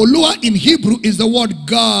apolua in Hebrew is the word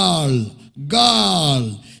gal.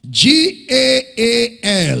 Gal.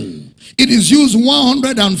 G-A-A-L. It is used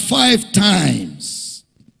 105 times.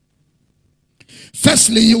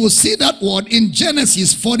 Firstly, you will see that word in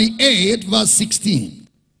Genesis 48 verse 16.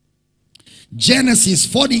 Genesis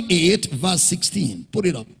 48 verse 16. Put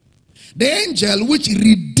it up. The angel which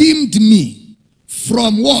redeemed me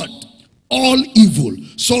from what? All evil.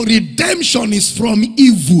 So redemption is from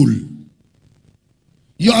evil.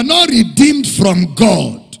 You are not redeemed from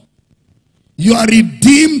God. You are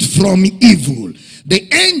redeemed from evil. The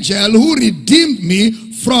angel who redeemed me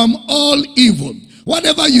from all evil.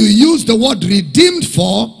 Whatever you use the word redeemed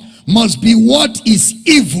for must be what is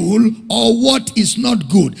evil or what is not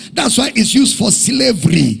good. That's why it's used for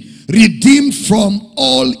slavery. Redeemed from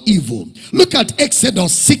all evil. Look at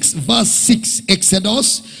Exodus 6 verse 6.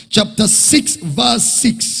 Exodus chapter 6 verse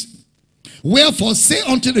 6. Wherefore say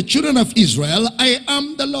unto the children of Israel, I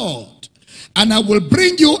am the Lord, and I will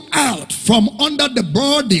bring you out from under the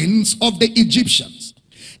burdens of the Egyptians,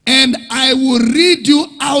 and I will rid you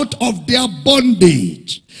out of their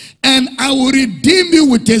bondage, and I will redeem you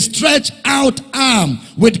with a stretched out arm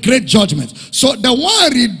with great judgment. So the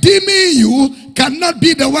one redeeming you cannot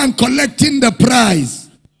be the one collecting the prize.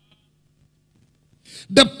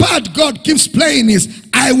 The part God keeps playing is,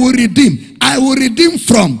 I will redeem. I will redeem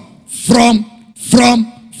from.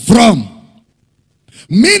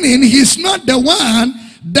 Meaning he's not the one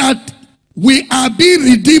that we are being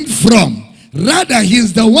redeemed from. Rather,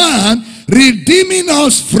 he's the one redeeming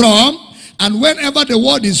us from, and whenever the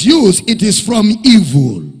word is used, it is from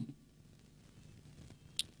evil.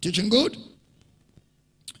 Teaching good?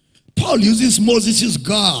 Paul uses Moses'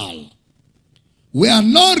 girl. We are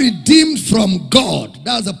not redeemed from God.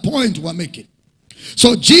 That's the point we're making.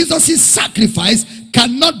 So Jesus' sacrifice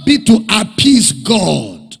cannot be to appease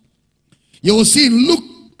God. You will see in Luke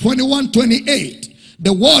 21:28,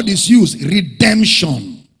 the word is used,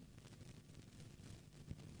 redemption.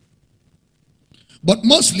 But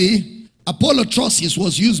mostly, apollotrosis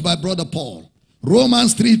was used by Brother Paul.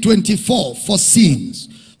 Romans 3:24 for sins.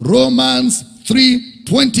 Romans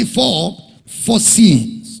 3:24 for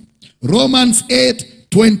sins. Romans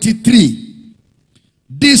 8:23.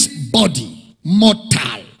 This body,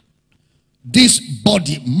 mortal. This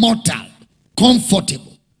body, mortal.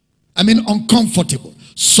 Comfortable. I mean uncomfortable.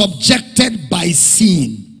 Subjected by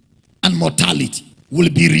sin and mortality will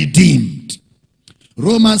be redeemed.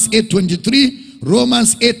 Romans 8:23.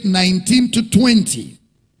 Romans 8:19 to 20.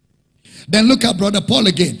 Then look at Brother Paul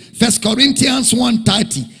again. 1 Corinthians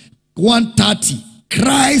 1:30.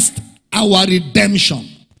 Christ our redemption.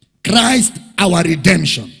 Christ our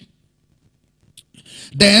redemption.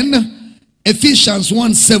 Then Ephesians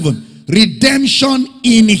 1:7. Redemption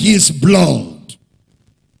in his blood.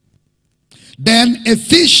 Then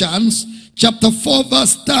Ephesians chapter 4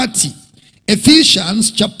 verse 30.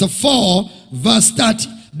 Ephesians chapter 4 verse 30.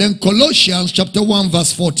 Then Colossians chapter 1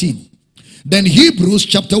 verse 14. Then Hebrews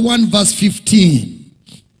chapter 1 verse 15.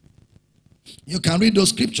 You can read those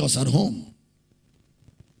scriptures at home.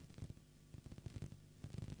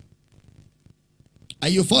 Are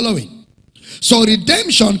you following? So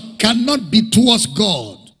redemption cannot be towards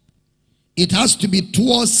God. It has to be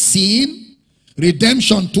towards sin,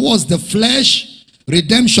 redemption towards the flesh,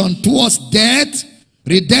 redemption towards death,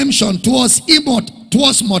 redemption towards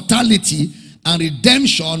mortality, and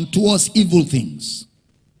redemption towards evil things.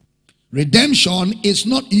 Redemption is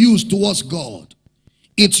not used towards God.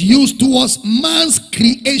 It's used towards man's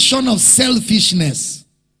creation of selfishness.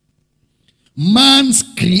 Man's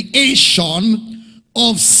creation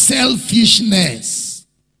of selfishness.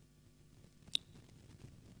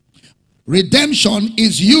 Redemption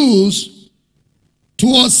is used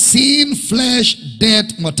towards sin, flesh,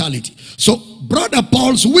 death, mortality. So Brother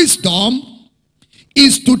Paul's wisdom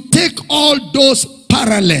is to take all those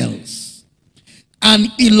parallels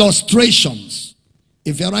and illustrations.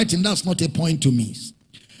 If you're writing, that's not a point to miss.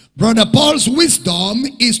 Brother Paul's wisdom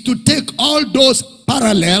is to take all those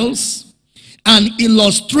parallels and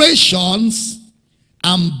illustrations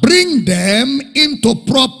and bring them into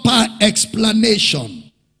proper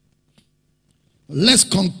explanation. Let's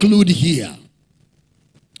conclude here.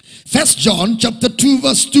 1 John chapter 2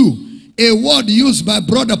 verse 2. A word used by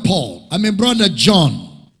Brother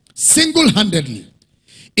John, single-handedly.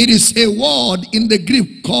 It is a word in the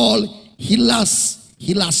Greek called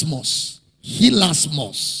hilasmos.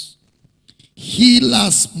 Hilasmos.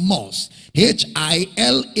 Hilasmos.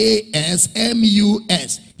 Hilasmus.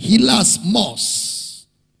 Hilasmos.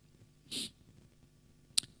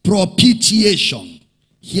 Propitiation.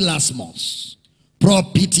 Hilasmos.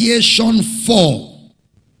 Propitiation for.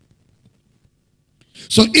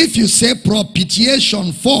 So if you say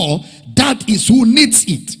propitiation for, that is who needs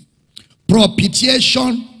it.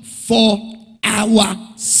 Propitiation for our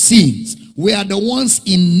sins. We are the ones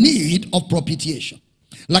in need of propitiation.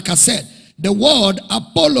 Like I said, the word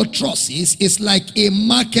apollotrosis is like a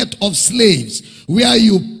market of slaves where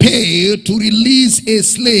you pay to release a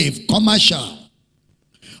slave, commercial.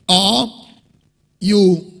 Or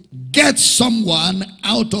you get someone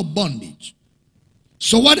out of bondage.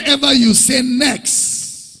 So whatever you say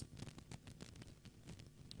next,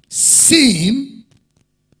 sin,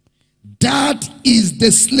 that is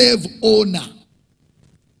the slave owner.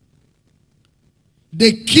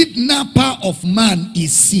 The kidnapper of man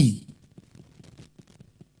is sin.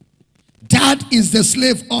 That is the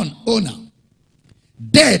slave owner.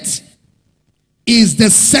 Death is the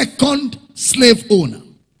second slave owner.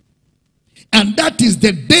 And that is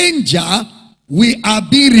the danger we are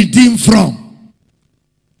being redeemed from.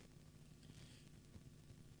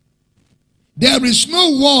 There is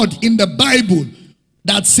no word in the Bible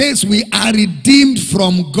that says we are redeemed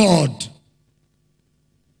from God.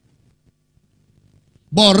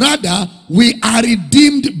 But rather, we are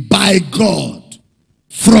redeemed by God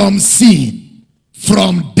from sin,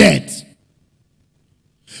 from death.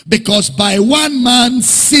 Because by one man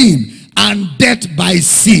sin and death by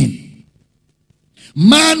sin,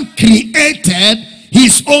 man created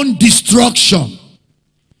his own destruction.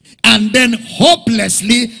 and then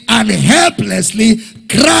hopelessly and helplessly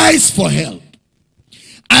cries for help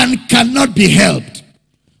and cannot be helped.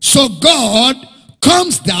 So God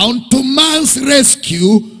comes down to man's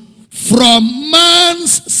rescue from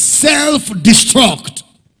man's self-destruct,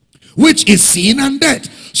 which is sin and death.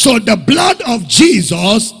 So the blood of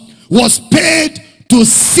Jesus was paid to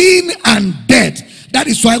sin and death. That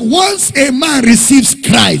is why once a man receives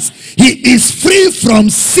Christ, he is free from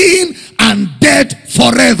sin and death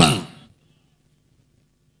forever.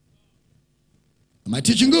 Am I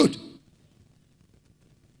teaching good?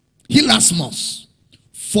 Hilasmos,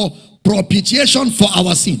 for propitiation for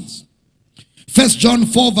our sins. 1 John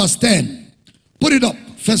 4 verse 10. Put it up.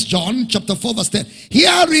 1 John chapter 4 verse 10.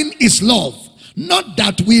 Herein is love. Not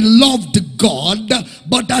that we loved God,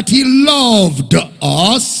 but that he loved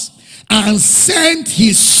us and sent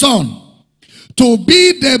his son to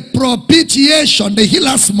be the propitiation, the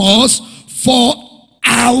hilasmos, for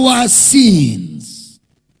our sins.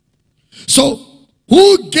 So,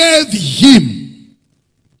 who gave him?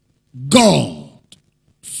 God.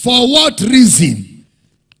 For what reason?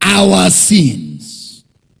 Our sins.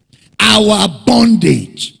 Our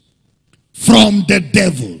bondage from the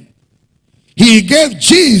devil. He gave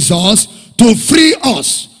Jesus to free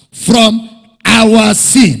us from our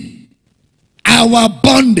sin, our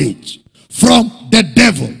bondage from the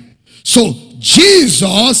devil. So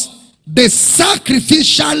Jesus, the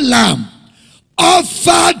sacrificial lamb,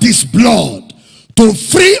 offered his blood to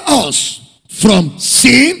free us from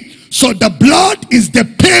sin. So the blood is the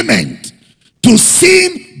payment to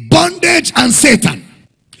sin, bondage, and Satan.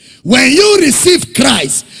 When you receive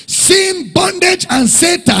Christ, sin, bondage, and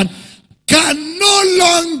Satan can no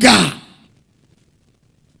longer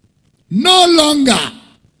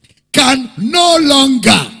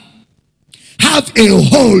have a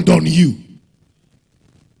hold on you.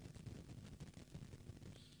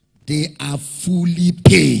 They are fully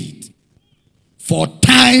paid for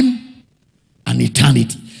time and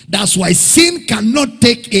eternity. That's why sin cannot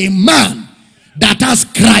take a man that has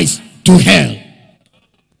Christ to hell.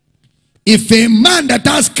 If a man that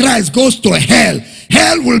has Christ goes to hell,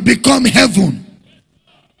 hell will become heaven.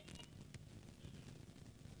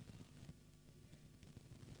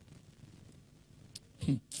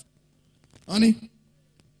 Honey,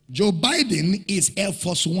 Joe Biden is Air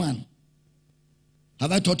Force One.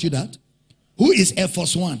 Have I taught you that? Who is Air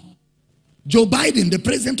Force One? Joe Biden, the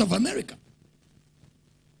president of America.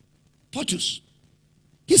 Portus.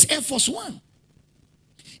 He's Air Force One.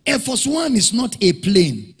 Air Force One is not a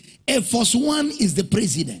plane. Air Force One is the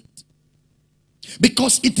president.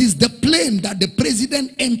 Because it is the plane that the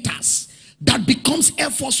president enters that becomes Air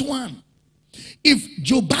Force One. If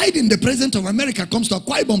Joe Biden, the president of America, comes to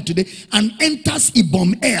Akwa Ibom today and enters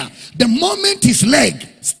Ibom Air, the moment his leg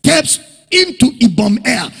steps into Ibom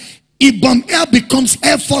Air becomes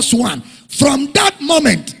Air Force One. From that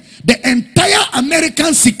moment, the entire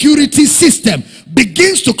American security system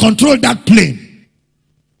begins to control that plane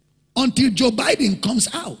until Joe Biden comes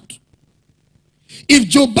out. If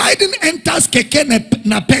Joe Biden enters Keke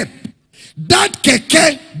Napep, that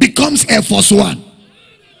Keke becomes Air Force One.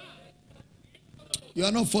 You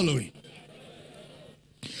are not following.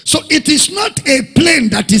 So it is not a plane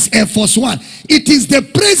that is Air Force One. It is the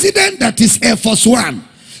president that is Air Force One.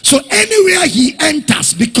 So anywhere he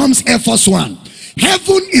enters becomes Air Force One.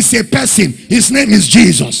 Heaven is a person. His name is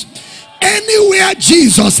Jesus. Anywhere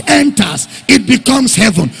Jesus enters, it becomes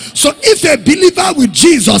heaven. So if a believer with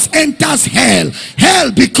Jesus enters hell,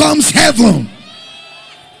 hell becomes heaven.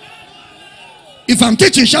 If I'm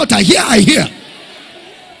teaching, shout, I hear, I hear.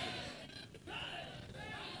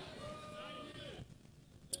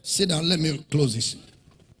 Sit down, let me close this.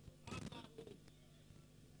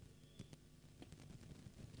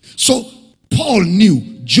 So Paul knew,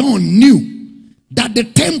 John knew that the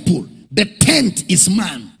temple, the tent is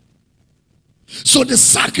man. So the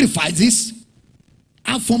sacrifices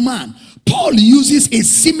are for man. Paul uses a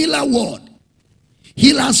similar word,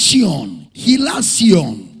 hilation,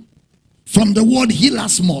 hilation, from the word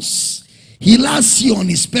hilasmos. Hilation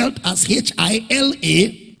is spelled as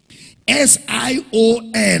Hilasion.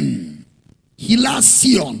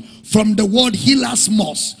 Hilation, from the word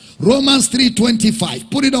hilasmos. Romans 3:25.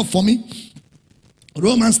 Put it up for me.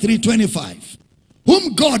 Romans 3:25.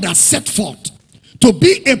 Whom God has set forth to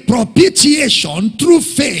be a propitiation through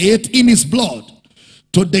faith in his blood,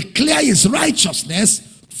 to declare his righteousness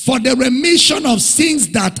for the remission of sins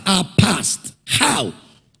that are past. How?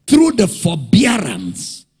 Through the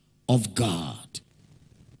forbearance of God.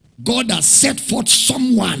 God has set forth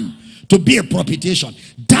someone to be a propitiation.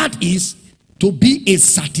 That is to be a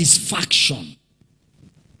satisfaction.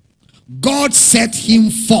 God set him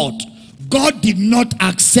forth. God did not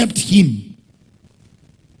accept him.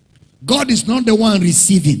 God is not the one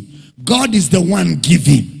receiving. God is the one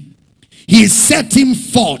giving. He set him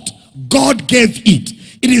forth. God gave it.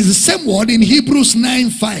 It is the same word in Hebrews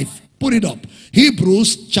 9:5. Put it up.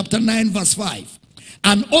 Hebrews chapter 9 verse 5.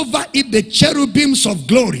 And over it the cherubims of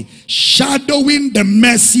glory, shadowing the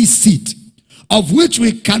mercy seat, of which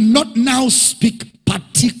we cannot now speak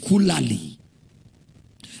particularly.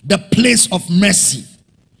 The place of mercy.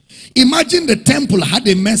 Imagine the temple had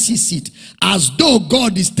a mercy seat, as though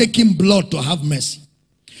God is taking blood to have mercy.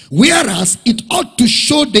 Whereas it ought to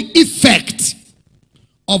show the effect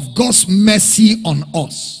of God's mercy on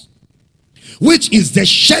us, which is the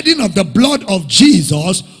shedding of the blood of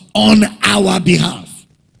Jesus on our behalf.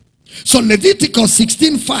 So Leviticus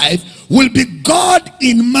 16:5 will be God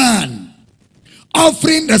in man,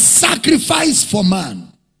 offering the sacrifice for man.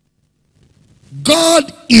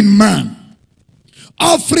 God in man,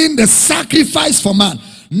 offering the sacrifice for man.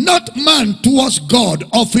 Not man towards God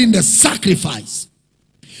offering the sacrifice.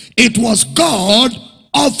 It was God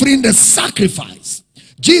offering the sacrifice.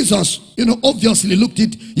 Jesus, obviously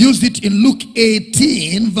used it in Luke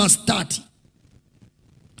 18 verse 30.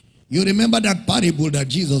 You remember that parable that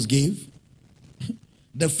Jesus gave?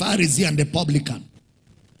 The Pharisee and the publican.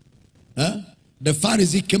 The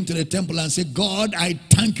Pharisee came to the temple and said, God, I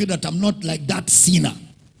thank you that I'm not like that sinner.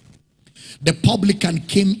 The publican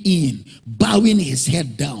came in, bowing his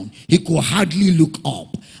head down. He could hardly look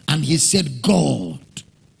up. And he said, God,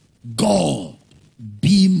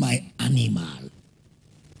 be my animal.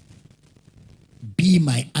 Be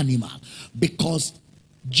my animal. Because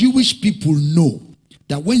Jewish people know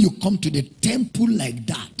that when you come to the temple like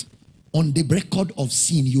that, on the record of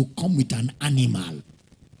sin, you come with an animal.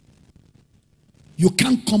 You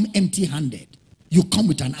can't come empty-handed. You come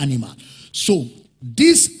with an animal. So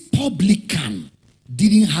this publican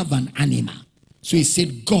didn't have an animal. So he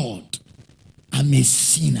said, God, I'm a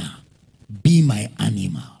sinner. Be my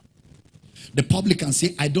animal. The publican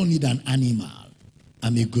said, I don't need an animal.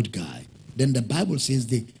 I'm a good guy. Then the Bible says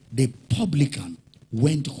the publican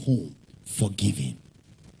went home forgiven.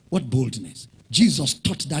 What boldness. Jesus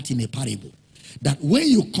taught that in a parable. That when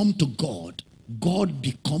you come to God, God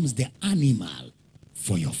becomes the animal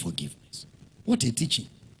for your forgiveness. What a teaching.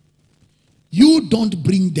 You don't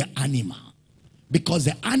bring the animal, because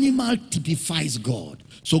the animal typifies God.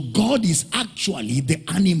 So God is actually the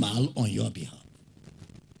animal on your behalf.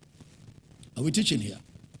 Are we teaching here?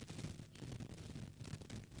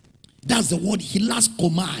 That's the word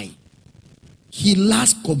hilaskomai.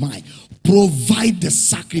 Hilaskomai. Provide the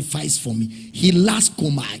sacrifice for me.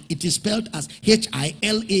 Hilaskomai. It is spelled as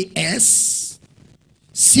Hilaskomai.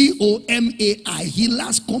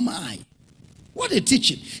 Hilaskomai. What a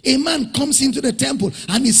teaching. A man comes into the temple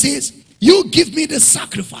and he says, you give me the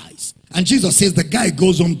sacrifice. And Jesus says the guy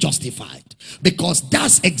goes home justified. Because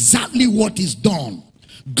that's exactly what is done.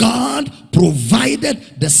 God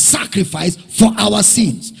provided the sacrifice for our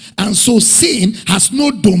sins. And so sin has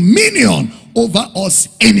no dominion over us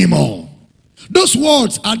anymore. Those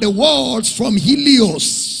words are the words from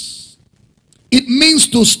Helios. It means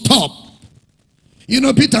to stop.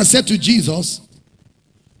 Peter said to Jesus,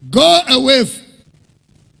 go away.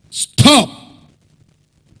 Stop.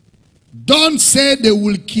 Don't say they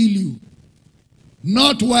will kill you.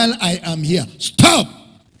 Not while I am here. Stop.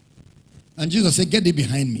 And Jesus said, get it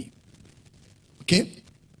behind me. Okay?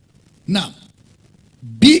 Now,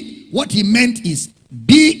 what he meant is,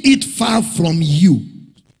 be it far from you.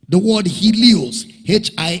 The word Helios,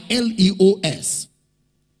 H-I-L-E-O-S.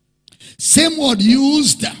 Same word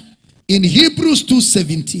used in Hebrews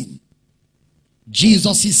 2:17.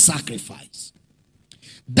 Jesus' sacrifice.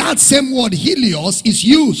 That same word Helios is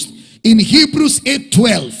used in Hebrews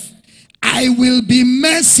 8:12. I will be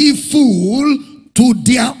merciful to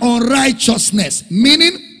their unrighteousness.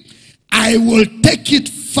 Meaning, I will take it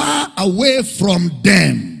far away from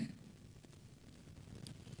them.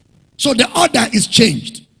 So the order is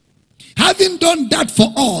changed. Having done that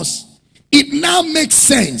for us, it now makes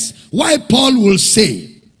sense why Paul will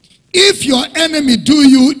say, if your enemy do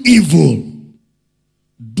you evil,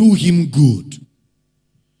 do him good.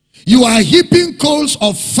 You are heaping coals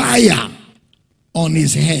of fire on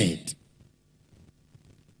his head.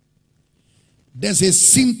 There's a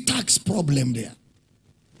syntax problem there.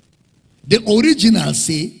 The original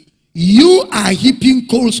say, you are heaping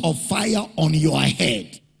coals of fire on your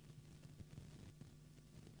head.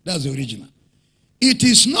 That's the original. It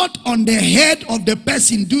is not on the head of the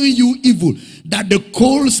person doing you evil that the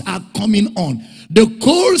coals are coming on. The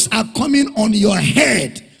coals are coming on your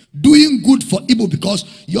head, doing good for evil,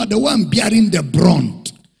 because you are the one bearing the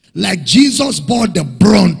brunt. like Jesus bore the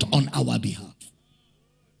brunt on our behalf.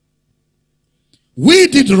 We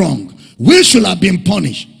did wrong. We should have been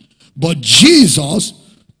punished. But Jesus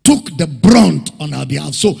took the brunt on our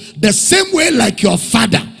behalf. So the same way like your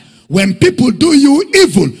father, when people do you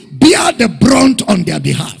evil, bear the brunt on their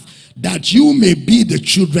behalf, that you may be the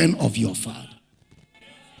children of your father.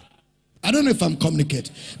 I don't know if I'm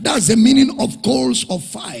communicating. That's the meaning of coals of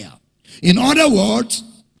fire. In other words,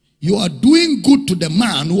 you are doing good to the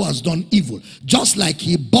man who has done evil, just like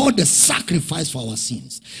he bore the sacrifice for our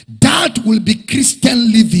sins. That will be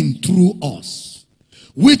Christian living through us,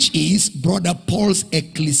 which is Brother Paul's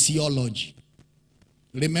ecclesiology.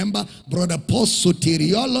 Remember, Brother Paul's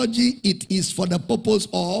soteriology, it is for the purpose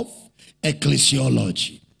of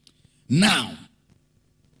ecclesiology. Now,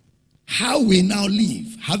 how we now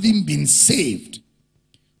live, having been saved,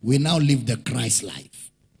 we now live the Christ life.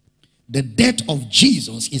 The death of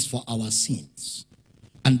Jesus is for our sins.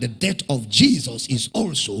 And the death of Jesus is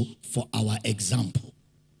also for our example.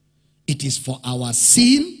 It is for our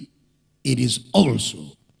sin. It is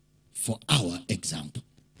also for our example.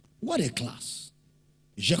 What a class.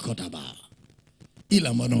 Jekotaba.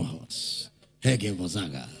 Ilamonohos. Hege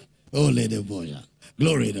Vozaga. Ole de Boya.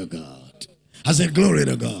 Glory to God. I say glory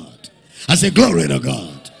to God. I say glory to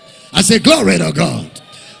God. I say glory to God.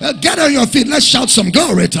 Get on your feet. Let's shout some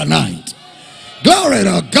glory tonight. Glory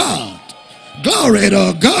to God. Glory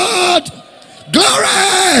to God.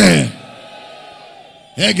 Glory.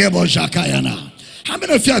 How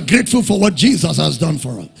many of you are grateful for what Jesus has done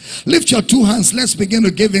for us? Lift your two hands. Let's begin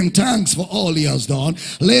to give him thanks for all he has done.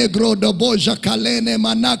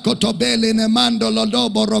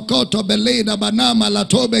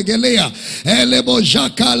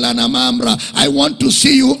 I want to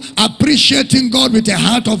see you appreciating God with a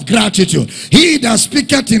heart of gratitude. He that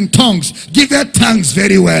speaketh in tongues giveth thanks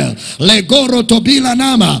very well. Legoro tobila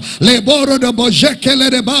nama, leboro de bojekele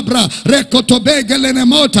de babra, rekotobegele ne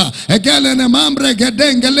mota, egele ne mambre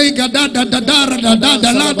gedengele gadada dadara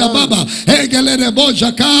dadada lada baba, egele ne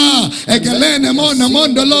bojaka, egele ne mona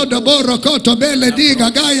mondolo de borokoto bele diga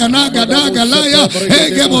gaya naga daga laya,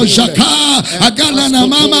 ege bojaka, agala na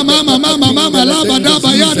mama mama mama mama laba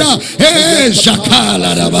daba yada,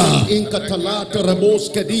 jakala daba. Incatalata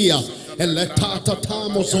rebosque dia. Elle tata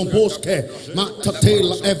tamo son bosque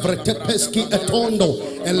matatela evrete peschi etondo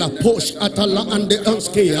e la posh atala ande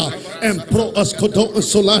anskia en pro ascodo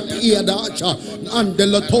solati iadacha ande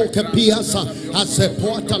la toke piazza ase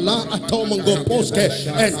porta la atomongo bosque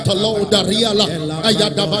en talo dariala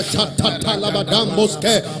ayada bachata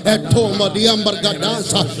talabadamboske e toma di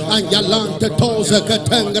ambargadanza anyalante tose che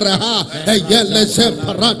tengra e yelle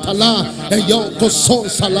separata la e yonko son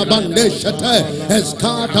salabandeshete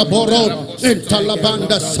escata boro in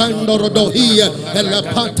Talabanda Sandoro Dohia e la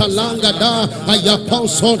Patalanga da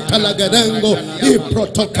Ayaponso Talagarengo I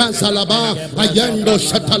Protocansalaba Ayendo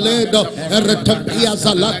Shataledo e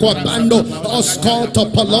Retapiazza l'Acqua Bando Oscoto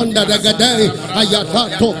Polonda Regadei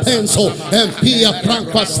Ayatato Penso e Pia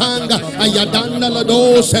Franqua Sanga Ayadanda la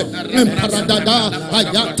Dose in Paradada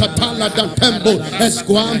Ayatatala da Tembo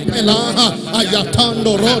Esquam Pelaha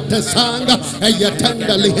Ayatando Rote Sanga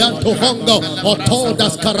Ayatenda Liato Hongo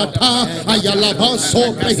Otodas Karata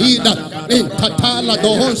Ayalabanso Pehida in Tatala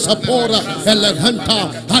Dohon Sapora Eleganta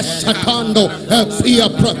Ashatando Pia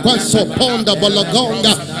Praquaso Ponda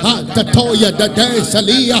Bologonga Atatoya de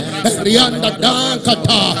Desalia Rianda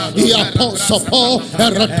Dankata Iaposo Po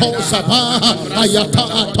Eratosa Baha Ayata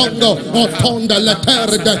Atongo Otonda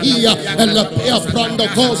Leter de Hia El Pia Prando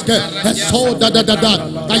Cosque Soda da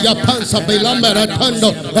Ayapansa Bilamera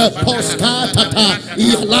Tando Poscatata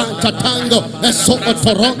Ialanta Tango Soda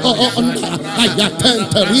Torongo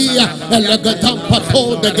Ayatenteria el gadampa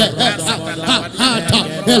de geheta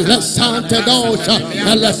el sante dosha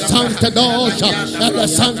el sante dosha el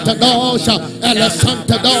sante dosha el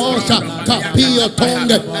sante dosha capio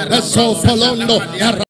tongue eso polondo